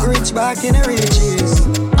OG. Rich back in the riches.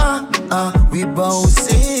 We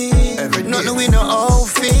bossy. Nothing we no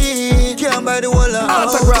outfit. Can't buy the wall of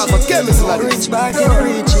OG. Rich back in the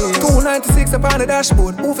riches. 296 up on the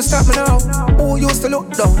dashboard. Who for stop me now? Who used to look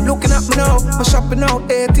down? Looking at me now. I'm shopping out.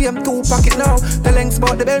 ATM 2 pocket now. The lengths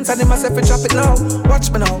about the Benz and they myself and drop it now.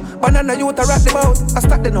 Watch me now. Banana youth I rock the boat. I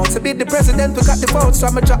stack the notes. I be the president. We got the votes. So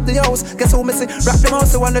I'ma drop the house. Guess who me say? Rock the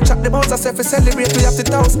mouse. I wanna chop the mouse. I say for celebrate. We have the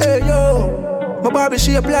toast. Hey yo. My Barbie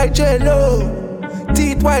shape like J-Lo.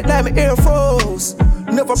 Teeth white like my Air Force.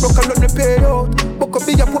 Never broke a lot me pay out. Book a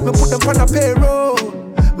beer, put them on a payroll.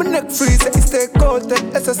 My neck freeze, it stay cold.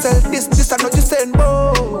 Then SSL, this I know you send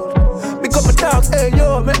bold. Pick up my dogs, hey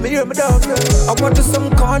yo, make me hear my dogs. Yeah. I want you some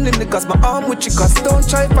corny niggas, my arm with chicas. Don't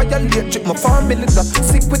try violate, trick my family dog.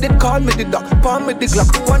 Sick with it, call me the dog, palm me the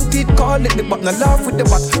Glock. One teeth call it the butt, now laugh with the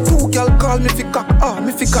butt. 2 girl call me fi cock,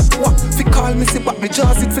 me fi cock what? Fi call me si back, me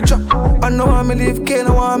jaws it fi drop. I know how me live, cane,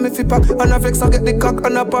 I want me fi pop. And I vex, I get the cock,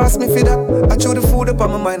 and I pass me fi that. I chew the food up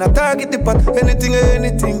on my mind, I target the pot.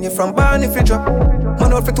 Anything, you from Barney fi drop.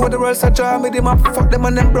 Man out fi to the world, so draw me the map. Fuck them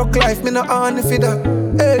and them broke life, me no on if fi that.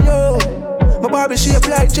 Hey yo. My Barbie shape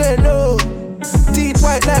like J-Lo. Teeth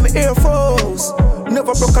white like my Air Force.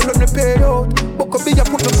 Never broke a lot me pay out. Book a beer,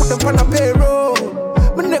 put them on a payroll.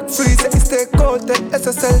 My neck freeze, it stay cold. Then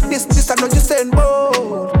SSL, this I know you send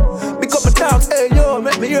bold. Pick up my dogs, hey yo,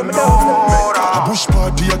 make me hear my dogs. A bush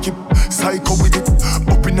party I keep psycho with it.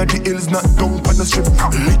 Up in the hills, not down on the strip.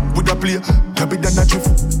 Lit with a play, cabin and a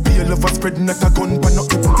drift. Be a lover spread, not a gun, but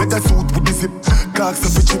not hip. Let a suit with the zip, cocks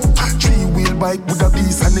of a chip. 3-wheel bike with a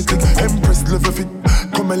beast and a click. Empress level fit,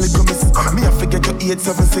 come a little miss. Me I forget your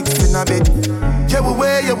 876 in a bed. Yeah we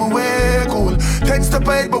way, cool. 10 step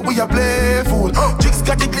ahead, but we are playful. Chicks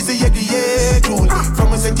got the glizzy, yeah, cool.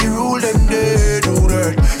 From a set the rule, then they do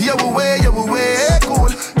that. Yeah we way, cool.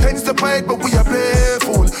 10 step ahead, but we are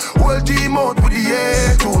playful. Whole team out with the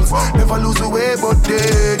air tools. Never lose the way, but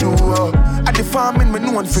they do. At the farming, me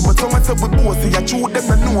known for me. So myself with Boasy, I chew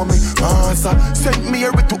them, I know me. Master, sent me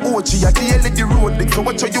here to OG. I daily the road, so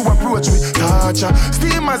watch how you approach me. Toucha,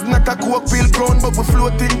 steamers not a coke feel brown, but we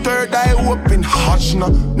floating third eye open. Hush now,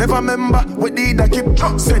 never remember what did I keep.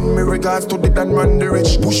 Send me regards to the Dan man the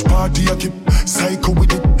rich. Bush party I keep, psycho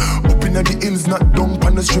with it. Up in the hills, not down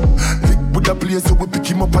on the strip. Lick with a place, so we pick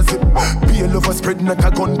him up a zip. Be a lover spread, not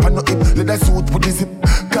a gun pan no hip. Let that suit with the zip,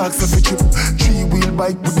 cocks of a chip. 3-wheel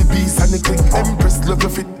bike with the beast and the click. Empress love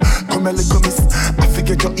your fit, come a little miss. I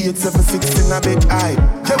forget your 876 in a bed. Aye,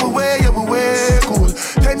 yeah we way, cool.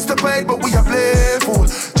 10 step ahead, but we are playful.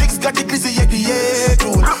 Chicks got the glizzy, yeah,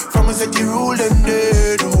 cool. From a set the rule, then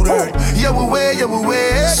they do that. Yeah we way, cool.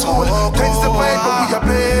 10 step ahead, but we are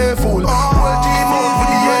playful. Whole team out with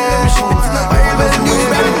the air shoes.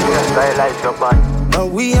 Like your body. Now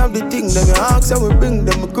we have the thing, them ask and we bring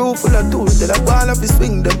them. A crew full of tools that I ball up to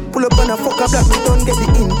swing them. Pull up and a fuck up like me don't get the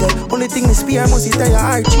intel. Only thing is spear must retire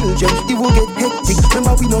our children. It will get hectic,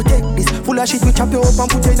 remember we no take this. Full of shit we chop you up and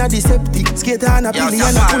put you in a deceptic. Skater and a pilly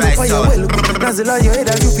and a pull up for your well. Nozzle on your head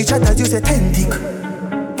as you pitch as you say tentic.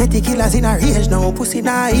 Get the killers in a rage now, pussy in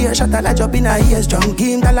a ear, shot a lodge up in a ears. Drunk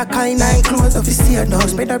game, Alkaline and clothes of his steer now.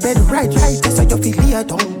 Spread the bed right, so you feel here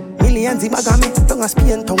down. Millions in Magami, tongue a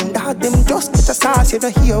Spain town. Dog them just get a sauce, you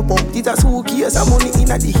don't hear about. These are suitcases of money in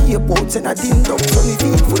a the airports and a ding dong. Sunny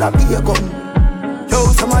feet full of beer gun. Yo,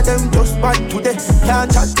 some of them them just bad today.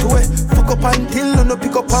 Can't chat to it. Fuck up until you no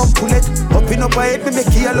pick up and pull it. Up in up my head, me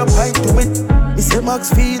make you look pint to it. Me say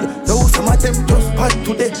Maxfield, though some of them just bad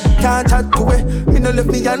today. Can't chat to it. Me no left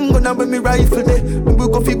me handgun and when me rifle there. Me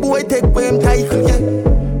go fi boy take way him title, yeah.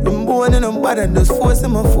 Them born in them bad and just force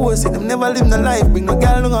them and force it. Them never live no life, bring no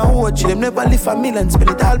girl long and watch it. Them never live a million, spend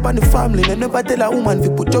it all on the family. Them never tell a woman fi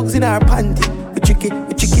put drugs in her panty. We tricky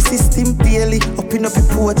system daily. Up in up the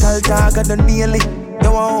portal, dog and the nearly.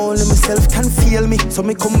 Now only myself can feel me, so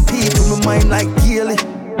me compete with my mind like daily.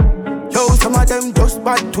 Yo, some of them just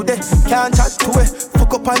bad today. Can't chat to it.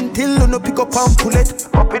 Fuck up until you no pick up and pull it.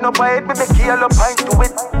 Up in up my head, me make you all pint to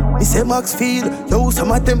it. Me say Maxfield, yo,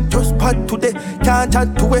 some of them just bad today. Can't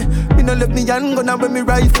chat to it. Me no left me handgun and when me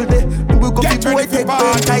rifle there. Me will go get boy take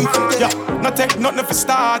burn title there. Yeah, no take nothing for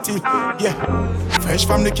starting. Yeah, fresh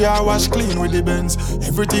from the car wash clean with the Benz.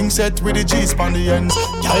 Everything set with the G's on the ends.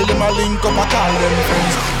 Tell them I link up, I call them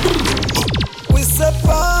friends. We say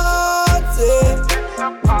party.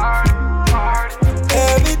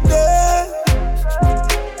 Every day.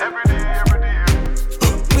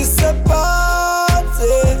 We say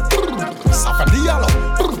party. Safa Diallo.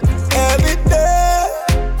 Every day.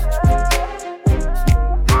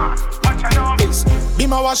 Be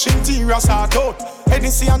my wash interior start out.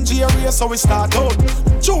 Hennessy and G-Area so we start out.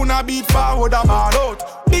 Tuna beat forward and ball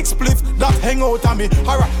out. Big spliff that hang out on me.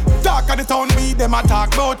 Alright, dark at the town we them a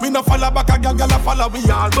talk about. We no follow back a gal a follow we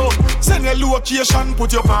all out. Send a location,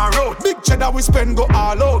 put your power out. Big cheddar we spend go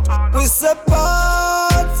all out. We say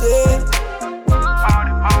party.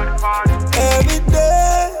 Every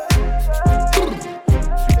day.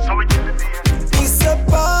 So we kill the day. We say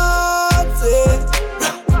party.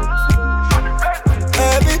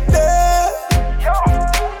 Every day.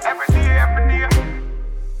 Every day.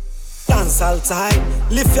 Dance all time.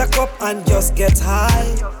 Lift your cup and just get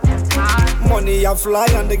high. Money a fly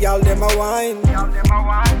and the gal dem a wine.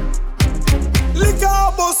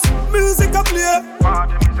 Liquor bus, music a play.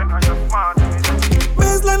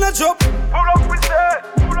 Baseline a drop. Pull up we say.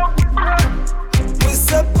 We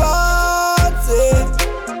say party.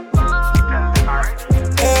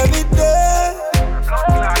 Every day.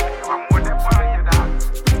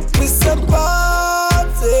 We say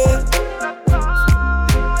party.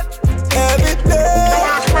 Every day.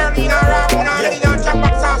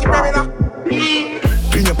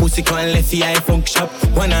 Bring your pussy can left the iPhone shop.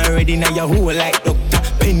 One already now your hole like Dakta.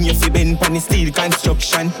 Pen you fi bend pan the steel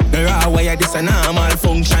construction. The raw wire this a normal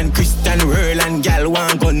function. Christian whirl and gal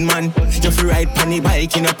one gunman. You fi ride pan the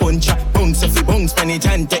bike in a puncher. Bounce fi bounce pan the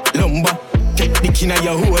jam take lumber. Take the king of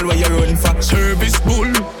your hole where you run for. Service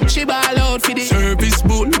bull, she ball out for the service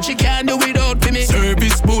bull. She can't do without for me.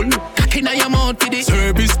 Service bull, cock inna your mouth for the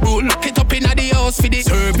service bull. Get up inna the house for the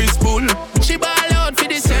service bull. She ball out for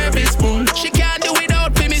the service bull. She can't do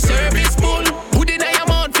without for me. Service bull, put inna your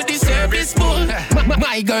mouth for the service bull.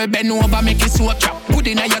 My girl bend over, make it so trap. Put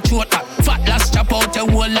inna your throat, fat last chop out your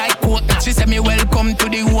whole like coat. She say me welcome to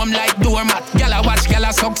the home like doormat. Gyal a watch, gyal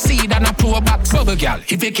a succeed and a pro box. Bubble gyal,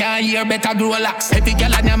 if you can't hear, better grow lax. Every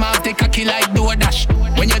gyal a name have the cocky like DoorDash.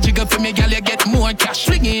 When you jiggle for me, gyal, you get more cash.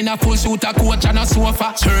 Fling in a full suit, a coach and a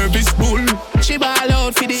sofa. Service bull, she ball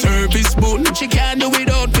out for the service bull. She can't do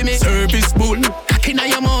without for me. Service bull, cocky inna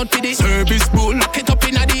your mouth for the service bull. Get up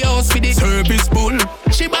inna the house for the service bull.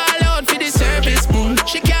 She ball out for the service bull.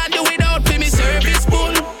 She can't do without for me. Service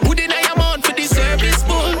bull, put inna your mouth for the service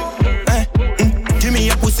bull. Give me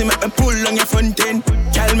your pussy, make me pull on your front end.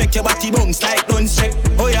 Girl, make your body bounce like don't check.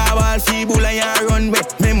 Oh, yeah, ball feeble and you run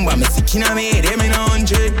wet. Remember, me sick in a me, them in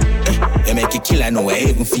 100. You make it kill, I know I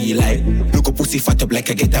even feel like. Look a pussy fat up like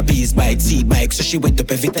I get a beast bike, seat bike. So she wet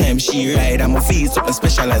up every time she ride. I'm a feast up and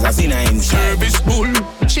specialize as in a inside. Service bull,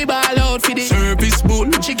 she ball out for the service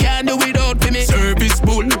bull. She can't do without for me. Service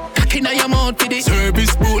bull, cock inna your mouth for the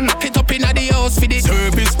service bull. Get up inna the house for the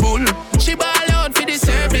service bull. She ball out for the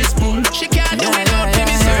service bull. She can't do without for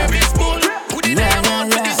me. Service bull, put it in your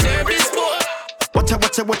mouth for the service bull.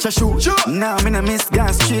 Watch a shoot. Now I'm in a miss,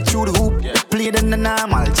 gone straight through the hoop. Played in the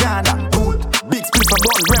normal Jordan boot. Big split for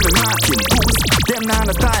ball, Remy marking boots. Them now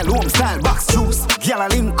the style, home style, box juice. Gyal a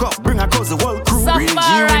link up, bring a cousin world crew. Real G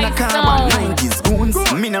in a carbon, 90s goons.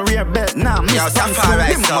 Me no rear belt, now me stand slow.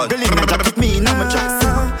 Them Bugle in a kick me in a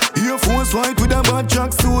tracksuit. Earphones white with a bad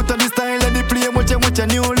tracksuit. And the style of the play, watch a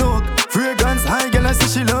new look. Fragrance high, gyal a say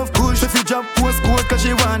she love kush. If you drop postcode, cause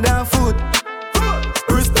she want that foot.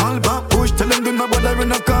 Bristol back push, tell them do my brother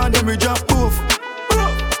in a car, then we drop poof.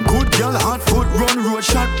 Good girl, hard foot, run road,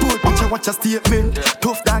 shot put. Watch a statement,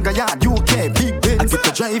 tough dog a yard, UK, Big Ben. I get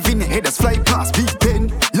to drive in, headers fly past Big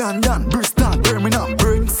Ben. London, Bristol, Birmingham,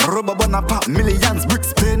 Brings. Rubber banana pop, millions,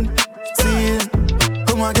 bricks pen. See,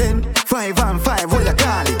 come again. 5 and 5, what you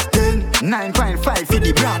call it? 10, 9.5 for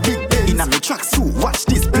the brand big Benz. In a me tracksuit, watch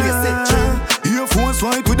this place set trend. Earphones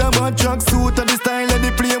white with a bad tracksuit, and the style of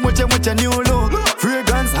the play, watch a new look.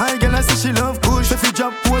 Fragrance high, girl, I say she love push. If you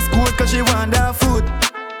drop postcode, cause she want that food.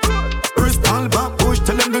 Crystal back push,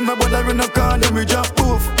 tell them do my brother in the car, then we drop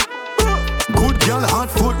poof. Good girl,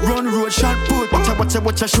 hot foot, run road, shot put.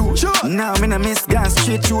 Watch a shoot. Now I'm in a miss, gone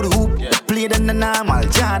straight through the hoop. Play than the normal,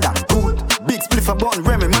 Jordan, boot. Big spliff a button,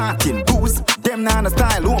 Remy Martin, booze. Them now the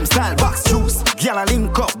style, home style, box juice. Girl, I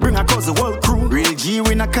link up, bring a cause the world crew. Real G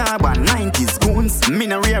in a carbon, 90s goons. Me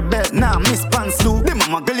no rear belt, now miss pants loop. Them a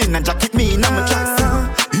muggle in a jacket, me in a my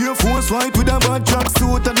tracksuit. Earphones white with a bad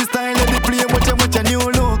tracksuit. And the style of the play, watch a new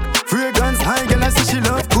look. Fragrance high, girl, I say she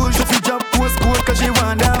love push. If you drop postcode, cause she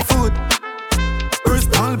want that food.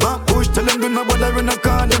 Crystal back push, tell them do my brother in a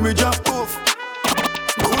car, then we drop off.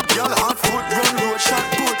 Good girl, hot foot, run road, shot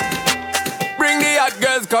put. Bring the hot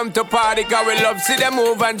girls come to party, cause we love see them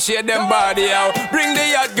move and shake them body out. Bring the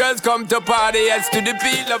hot girls come to party, yes to the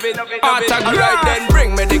beat, love it. Alright then,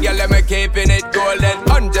 bring me the girl, let me keeping it golden.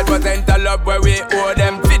 100% I love where we owe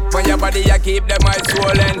them. Fit on your body, I keep them eyes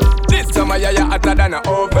swollen. This summer, yeah, you're hotter than an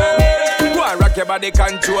oven. Go and rock your body,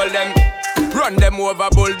 control them. Run them over,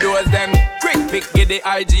 bulldoze them. Quick pick, get the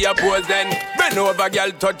IG oppose them. Bend over,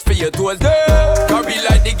 girl, touch for your toes them. Cause we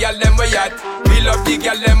like the girl, them we at. We love the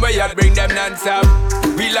girl, them we at. Bring them non-stop.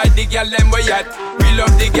 We like the girl, them we at. We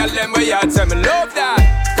love the girl, them we at. So me love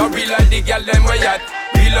that. Cause we like the girl, them we at.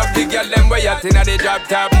 We love the girl, them we at. Inna the drop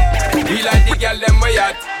top. We like the girl, them we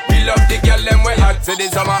at. We love the girl, them we hot. So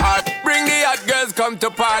this summer hot. Bring the hot girls come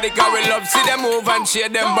to party, cause we love see them move and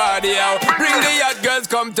shake them body out. Bring the hot girls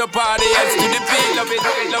come to party, yes to the beat, love it,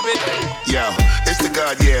 love it. Yo, it's the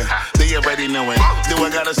God, yeah, they already know it. Do I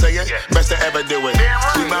gotta say it? Best to ever do it.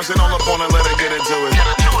 She bouncing all up on her, let her get into it.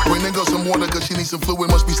 Bring the girl some water, cause she needs some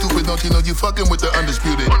fluid. Must be stupid, don't you know you fucking with the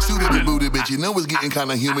undisputed. Suited and booted, bitch, you know it's getting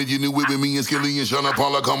kinda humid. You knew it with me and Skilly and Sean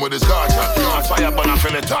Paula come with his car. Fire, but I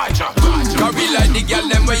feel it tight. Cause we like the girl,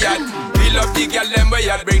 them we at. We love the girl, them we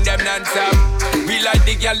at. Bring them non-stop. We like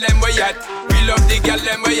the girl, them we at. We love the girl,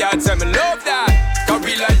 them we at. So me love that. Cause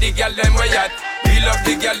we like the girl, them we at. We love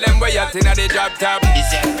the girl, them we at. Inna the drop top.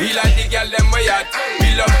 We like the girl, them we at.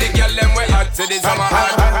 We love the girl, them we at. So this summer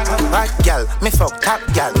hot. Hot girl, me fuck top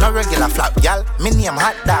girl. No regular flap girl. Me name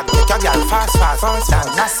hot dog. Take your girl fast, down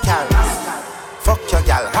NASCAR. Fuck your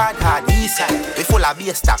gal, hard, easy. We full of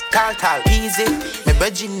bass stock, Kartel, easy. Me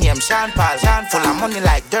virgin name Sean Paul, full of money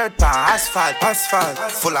like dirt pan, asphalt.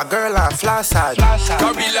 Full of girl and floss hard.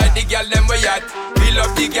 Cause we like the gal, them we at. We love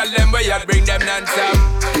the gal, them we at. Bring them non-stop.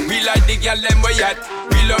 We like the gal, them we at.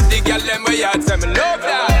 We love the gal, them we at. So me love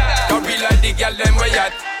that. Cause we like the gal, them we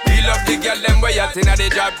at. We love the gal, them we at. Inna the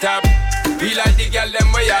drop top. We like the girl, them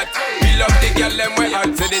we at. We love the girl, them we at.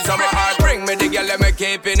 So this summer hot. Bring me the girl, them we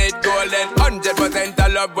keeping it golden. 100% I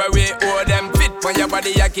love where we owe them. Fit on your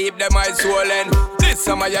body, I keep them eyes swollen. This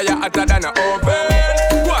summer, yeah, you're hotter than an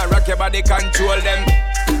oven. Go and rock your body, control them.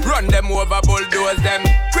 Run them over, bulldoze them.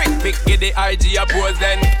 Quick pick, get the IG oppose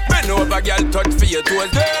them. Bend over, girl, touch for your toes.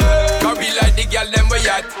 Cause we like the girl, them we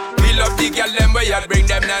at. We love the girl, them we at. Bring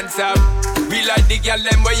them non-stop. We like the girl,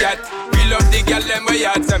 them we at. We love the girl, them we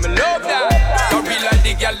at. So me love that. Cause we like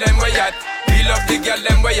the girl, them we at. We love the girl,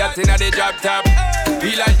 them we at. Inna the drop top.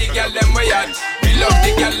 We like the girl, them we at. We love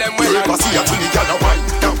the girl, them we at. Never see a twinny girl a wine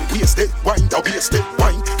down, waist it, wine down, waist it,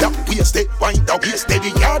 wine down, waist it, wine down, waist it.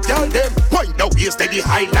 The yard girl them, wine down, waist it. The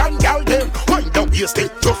Highland girl them, wine down, waist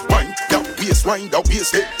it. Just wine down, waist, wine down,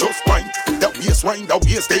 waist it. Just wine down, waist, wine down,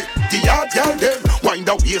 waist it. The yard girl them, wine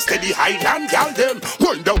down, waist it. The Highland girl them,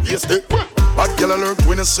 wine down, waist it. Bad girl alert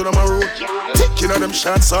when you sit on my road. Taking of them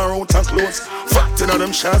shots are out and close. Facting of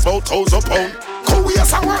them shots about 1,000 pounds. Cool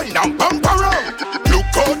as a wine and bump around.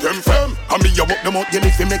 Look out them firm. And me you walk them out, you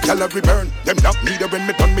live make calorie burn. Them knock me there when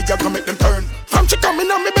me done, me you can make them turn. From she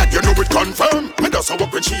coming on me bed, you know it confirm. Me does a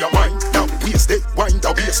walk when she a wine. Now waist it, wine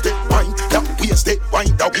down waist it, wine down waist it,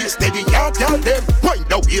 wine down waist it. The yard girl them, wine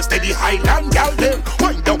down waist it. The Highland girl them,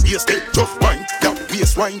 wine down waist it. Just wine down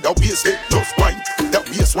waist, wine down waist it. Just wine down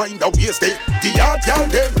waist, wine down waist it. The yard girl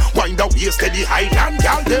them, wine down waist it. The Highland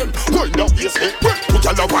girl them, wine down waist it. Put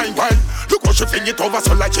y'all a wine. Look how she fling it over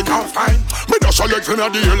so like she now fine. Me dash her legs in the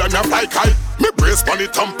hill and I fly kite. Me brace on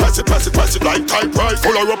it and press it like typewriter.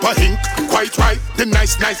 Full her up a hink, quite right. The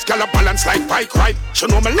nice gal a balance like bike ride. She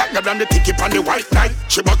know me longer than the ticket on the white night.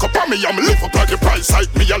 She back up on me and me lift up like the price side.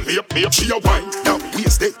 Me a lay up, she a wine. Down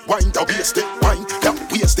waist it, wine down waist it, wine down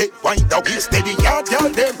waist it, wine down waist it. The yard girl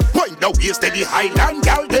them, wine down waist it. The Highland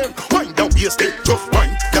girl them, wine down waist it. Just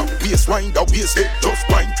wine down waist, wine down waist it. Just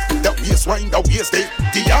wine down waist, wine down waist it.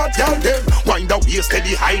 The yard girl them, wine wind out here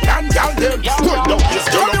steady Highland gal them. Wind out here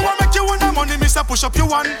steady. Tell me what make you want the money, Mr. Push up you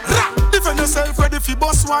one. Defend yourself ready for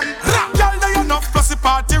boss one. Gal they enough plus the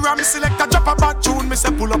party ram. Select a drop a bad tune,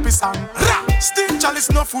 Mr. Pull up his song. Steam chalice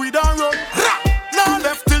enough we don't run. Now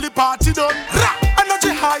left till the party done.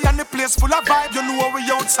 Energy high and the place full of vibe. You know we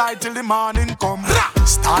outside till the morning come.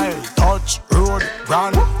 Style, touch, road,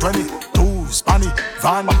 brand, 22, Spanny,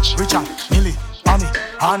 van, Richard, Millie, Annie,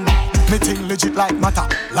 and meeting legit like matter,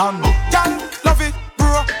 land. Gal, love it,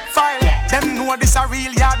 profile. Them know this a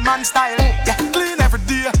real yard man style. Yeah, clean every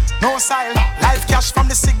day, no style. Life cash from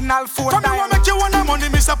the signal phone. Come here, make you want the money,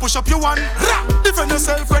 Mr. Push up you one. Defend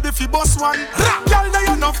yourself ready for boss one. Gal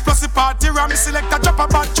they enough plus the party ram. Select a drop a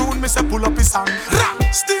bad tune, Mr. Pull up his song.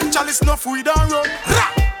 Steam chalice enough we don't run.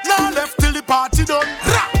 Now left till the party done.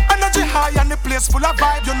 Energy high and the place full of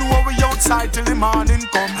vibe. You know we outside till the morning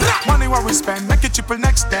come. Money where we spend, make it triple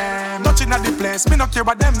next time. Nothing at the place, me no care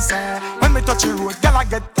what them say. When me touch the road, girl I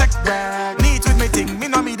get tech bread. Need with me thing, me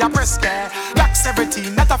no need a press care. Black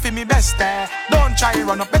 17, that a fi me best there. Don't try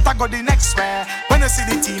run up, better go the next way. When you see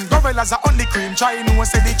the team, gorillas are on the cream. Try no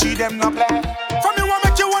say the G them no play. From you want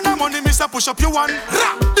make you want the money, Mr. Push up you one.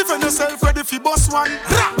 Defend yourself ready fi boss one.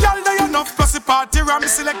 Girl they enough plus the party ram.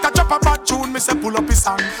 Select a drop a bad tune, Mr. Pull up his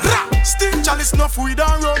song. Steam chalice enough we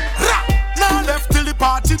don't run. Now left till the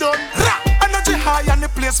party done. Energy high and the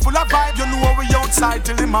place full of vibe. You know we outside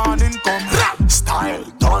till the morning come. Style,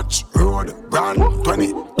 touch, road, brand,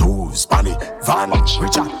 22, Spanny, van,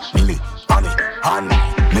 Richard, Millie, Annie,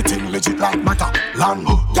 and meeting legit like matter, land.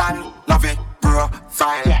 Gal, love it,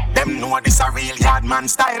 profile. Them know this a real yard man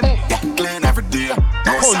style. Yeah, clean every day,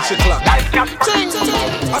 no Punchy clock.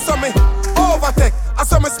 I saw me overtake, I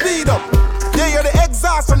saw me speed up. Yeah, you're the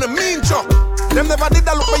exhaust from the mean truck. Them never did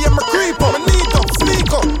that look, but yeah, me creep up, me neat up,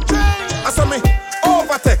 sneak up. I saw me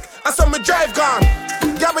overtake, I saw me drive gone.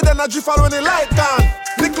 Gabby then I drift all when the light gone.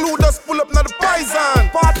 Nick Lou just pull up now the poison.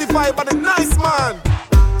 Party vibe by the nice man.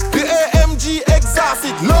 The AMG exhaust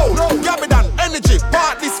it low. Gabby then energy,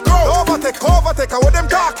 party scroll. Overtake, I what them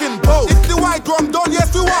talking about. If the white drum done,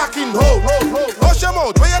 yes we walking ho. Hush your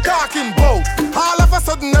mouth, where you talking about? All of a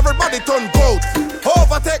sudden everybody turn goat.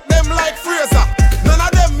 Overtake them like Fraser. None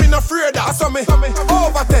of them me no afraid of. I saw me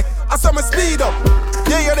overtake, I saw me speed up.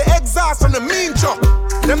 Yeah, you're the exhaust from the mean truck.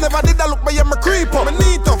 Them never did that look, but yeah, me creep up, me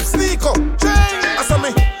neat up, sneak up. I saw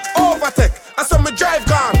me overtake, I saw me drive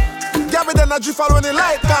gone. Gabby then I drift all when the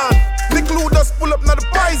light gone. Nick Lou just pull up now the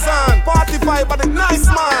poison. Party vibe by the nice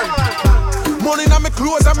man. Money in my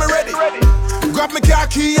clothes and me ready. Grab me car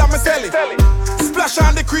key and me sell it. Splash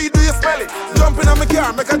on the creed, do you smell it? Jump in on my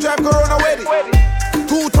car, make a drive go round a wedding.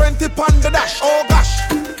 220 pon the dash, oh gosh.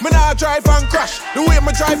 Me nah drive and crash. The way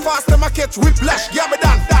me drive fast, them I catch whiplash. Yeah, me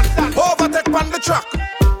done. Overtake on the track.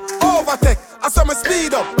 Overtake, I saw me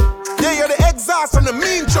speed up. Yeah, you're the exhaust from the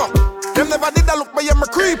mean truck. Them never did that look, but yeah, me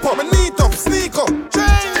creep up. Me neat up, sneak up.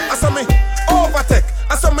 I saw me overtake,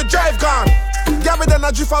 I saw me drive gone. Gabby then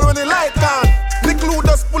I drift all when the light gone. Nick Lou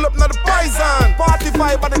just pull up now the poison. Party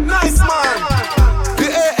vibe by the nice man. The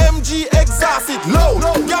AMG exhaust it low.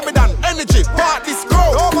 Gabby then energy, party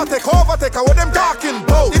scroll. Overtake, I what them talking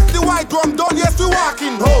about. If the white drum done, yes we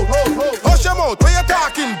walking ho. Hush your mouth, where you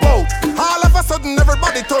talking about? All of a sudden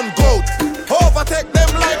everybody turn goat. Overtake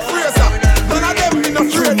them like Fraser. None of them in a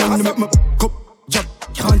afraid of.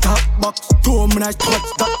 Can't talk back, 2 minutes touch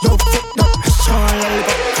that. Yo, fuck that, shine like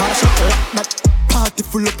a car shot that. Party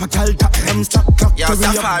full up a gal that them stock clock. Yo,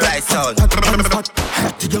 Safa right sound.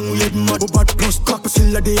 Had the young weird mud, but plus cock.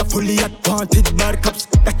 Still a day fully at wanted bad cops.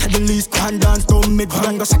 That had the least can dance to me.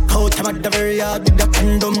 Bang go sack out, I'm at the very yard with the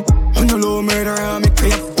condom. On the low murder, I make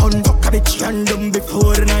clear fun. Fuck a bitch random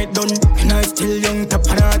before the night done. And I still young to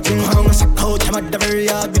panating. Bang go sack out, I'm at the very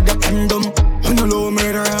yard with the condom. On the low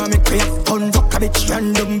murder, I make clear fun. Fuck a bitch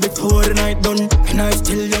random before the night done. And I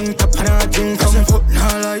still young to panating. Cause I'm foot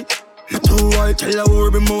nah lie. Not too wild, tell her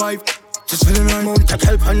who be my wife. Just feeling right, mount to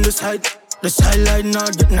help on the side. The sideline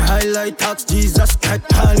not getting highlight. Talks Jesus, cat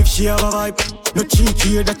tall if she have a vibe. No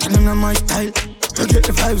cheeky, that telling on my style. You get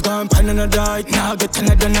the vibes gone, pan on a diet. Now get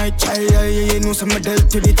another night, child. You know some medal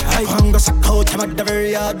to the type. Hunger suck out, I'm at the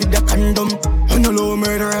very yard with the condom. On the low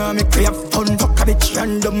murder, I make me have fun. Fuck a bitch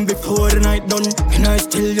random before the night done. And I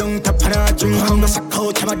still young, tap and I drink. Hunger suck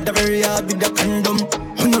out, I'm at the very yard with the condom.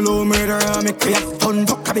 On the low murder, I make me have fun.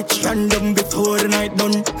 Fuck a bitch random before the night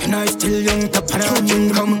done. And I still young, tap and I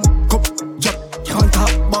drink. Cup, jump, can't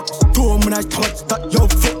talk box. 2 minutes touch that, yo,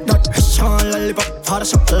 fuck that. I shine lollipop, for the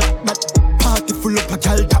shop like that. Party full up a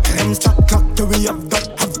gal that them stock clock. Do we have that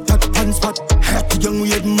on spot. Hot the young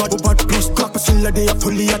weird mud, but plus clock. Still a day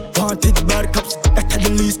fully advantage bad cops. That the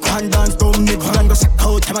least can dance down mid. And go sack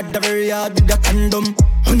out him at the very yard with the condom.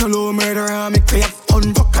 On a low murder, I make me have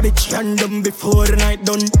fun. Fuck a bitch random before the night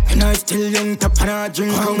done. And I still young, tap and I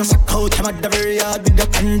drink. And go sack out him at the very yard with the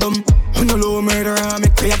condom. On a low murder, I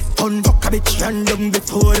make me have fun. Fuck a bitch random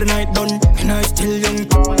before the night done. And I still young.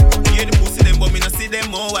 Yeah, the pussy them, but me not see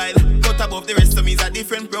them more wild. Cut above the rest of me is a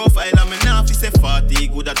different profile. I'm an office say 40,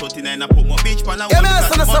 good at 39. I put my bitch pan a wall. Yeah, man,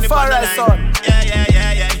 son of Safari, son.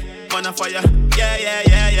 Yeah. Man a fire.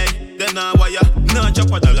 Yeah. Then I wire. Nah,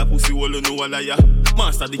 chop a dollar pussy, all you know a liar.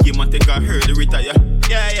 Master the game and take a herd to retire.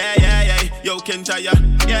 Yeah. Yo, can tire.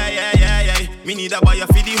 Yeah. Me need a buyer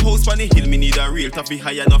for the house on the hill. Me need a real toughy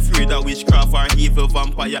higher. Not afraid of witchcraft or evil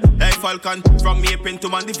vampire. Hey, Falcon, from me pen to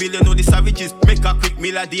Mandeville, you know the savages. Make a quick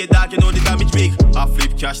meal a day, dog, you know the damage big. I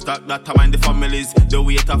flip cash stack, that time and the families. The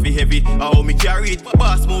weight of it heavy, I how me carry it.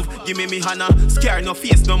 Boss move, give me Hannah. Scare no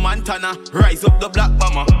face, no Montana. Rise up the black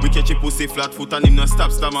bomber. We catch a pussy flat foot and him no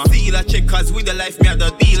stop stammer. Dealer checkers with the life, me a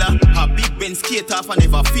the dealer. A big Ben skate off and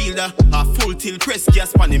never feel that. A full till press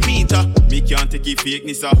gas pan the meter. Me can't take it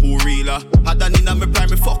fakeness a who realer. I done in a me prime,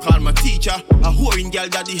 me fuck all my teacher. A whoring girl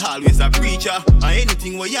daddy always a preacher. And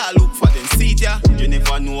anything where y'all look for them seat ya. You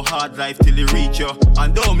never know hard life till you reach you.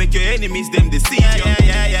 And don't make your enemies them deceive you.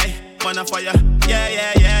 Yeah. Man a fire.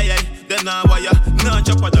 Yeah. Then I wire. Nah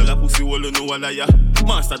chop a dollar pussy, all you know a liar.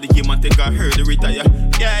 Master the game and take a herd to retire.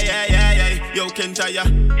 Yeah. Yo, can tire.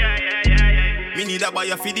 Yeah. Me need a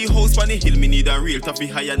buyer for the house on the hill. Me need a real toughy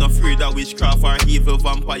higher. Not afraid of witchcraft or evil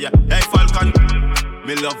vampire. Hey Falcon,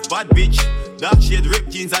 me love bad bitch. Dark shade ripped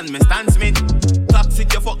jeans and me Stan Smith.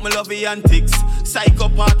 Toxic, you fuck me love the antics.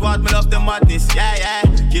 Psychopath, what me love the madness. Yeah.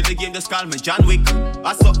 Kill the game, just call me John Wick.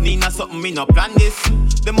 I something Nina, something me no plan this.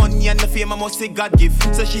 The money and the fame I must say God give.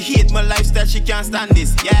 So she hate my lifestyle, she can't stand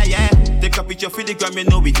this. Yeah. Take a picture for the gram, you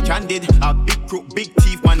know it candid. A big crook, big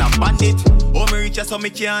thief, man, a bandit. Oh, me richer so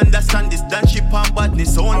me can't understand this. Dance ship and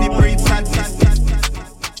badness, only breeds sadness.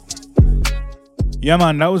 Yeah,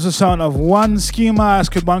 man, that was the sound of one ski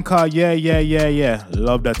mask with one car. Yeah.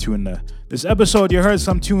 Love that tune there. This episode, you heard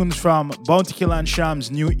some tunes from Bounty Killer and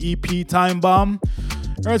Sham's new EP, Time Bomb.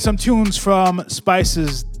 Heard some tunes from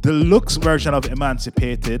Spice's deluxe version of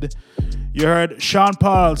Emancipated. You heard Sean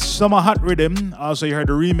Paul's Summer Hot Rhythm. Also, you heard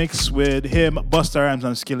the remix with him, Busta Rhymes,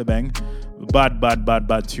 and Skillibeng.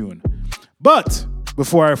 Bad tune. But,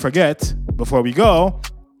 before I forget, before we go,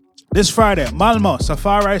 this Friday, Malmo,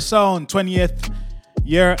 Safari Sound, 20th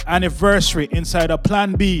year anniversary inside a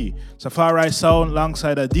Plan B. Safari Sound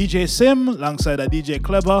alongside a DJ Sim, alongside a DJ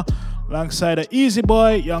Clever, alongside a Easy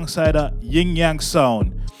Boy, alongside a Yin Yang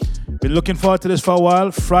Sound. Been looking forward to this for a while.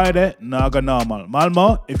 Friday, Naga Normal.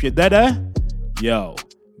 Malmo, if you're there, yo,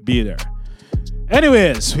 be there.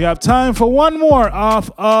 Anyways, we have time for one more off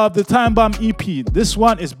of the Time Bomb EP. This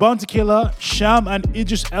one is Bounty Killer, Sham, and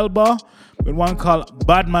Idris Elba with one called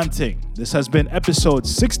Badman Thing. This has been episode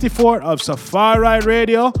 64 of Safari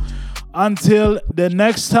Radio. Until the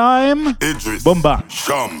next time, Idris, Bumba,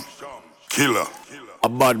 Sham, Killer, a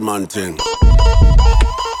Badman Thing.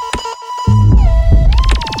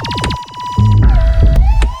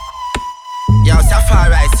 Yo,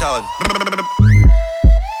 Safari Sound.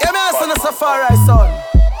 Yeah, man, son of Safari Sound.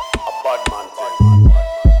 A Badman Thing.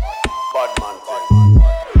 Badman Thing.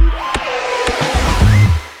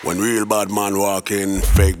 When real bad man walk in,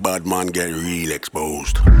 fake bad man get real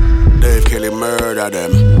exposed. Dave Kelly murder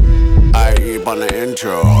them. I heap on the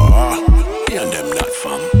intro. Me and them not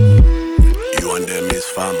fam. You and them is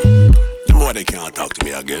fam. The more they can't talk to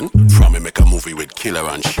me again. From me make a movie with Killer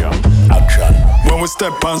and Sham. Action. When we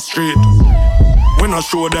step on street, we not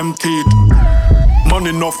show them teeth. Money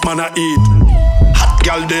enough man I eat. Hot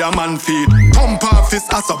gal they a man feed. Pump office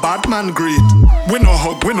as a bad man greet. We no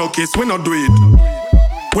hug, we no kiss, we no do it.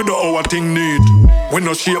 We do our thing need. We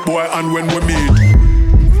no shape boy and when we meet.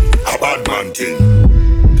 A bad man thing.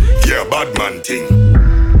 Yeah, bad man thing.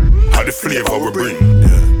 How the flavor we bring.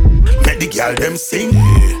 Make the gal them sing.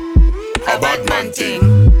 A bad man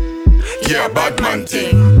thing. Yeah, bad man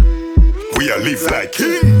thing. We a live like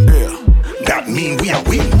king. That mean we a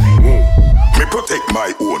win. Me protect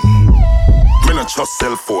my own. Me not trust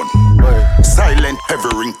cell phone. Silent heavy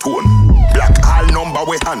ringtone. Black all number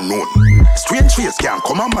we unknown. Strange face can't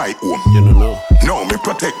come on my home. You don't know. No, me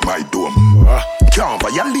protect my dome. Can't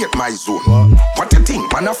violate my zone. What you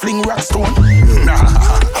think, man a fling rock stone? Nah,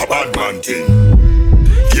 a bad man thing.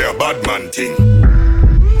 Yeah, bad man thing.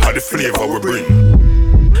 How the flavor we bring.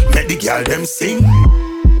 Make the girl them sing.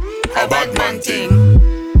 A bad man thing.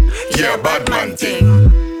 Yeah, bad man thing.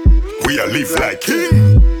 We a live like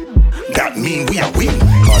king. That mean we are win.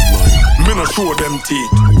 Me no show them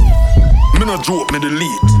teeth. Me no joke, me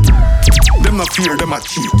delete. Them no fear, them a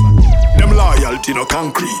cheat. Them loyalty no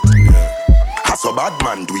concrete. As a bad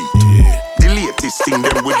man do it. The latest thing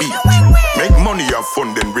them we beat. Make money have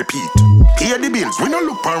fun then repeat. Pay the bills, we no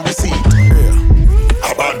look on receipt.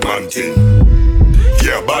 A bad man thing.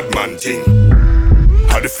 Yeah, bad man thing.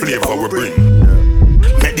 How the flavor we bring.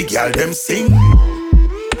 Make the girl them sing.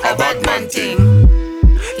 A bad man thing.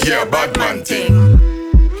 Yeah, bad man thing.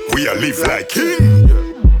 We a live like king.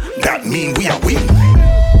 That mean we a win.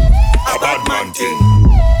 A bad man thing.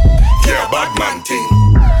 Yeah, bad man thing.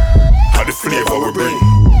 How the flavor we bring.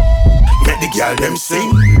 Make the girl them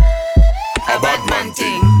sing. A bad man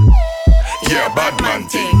thing. Yeah, bad man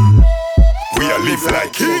thing. We a live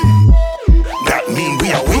like king. That mean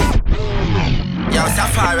we a win. Yo,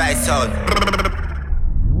 Safari sound.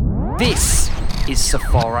 This is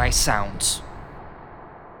Safari Sounds.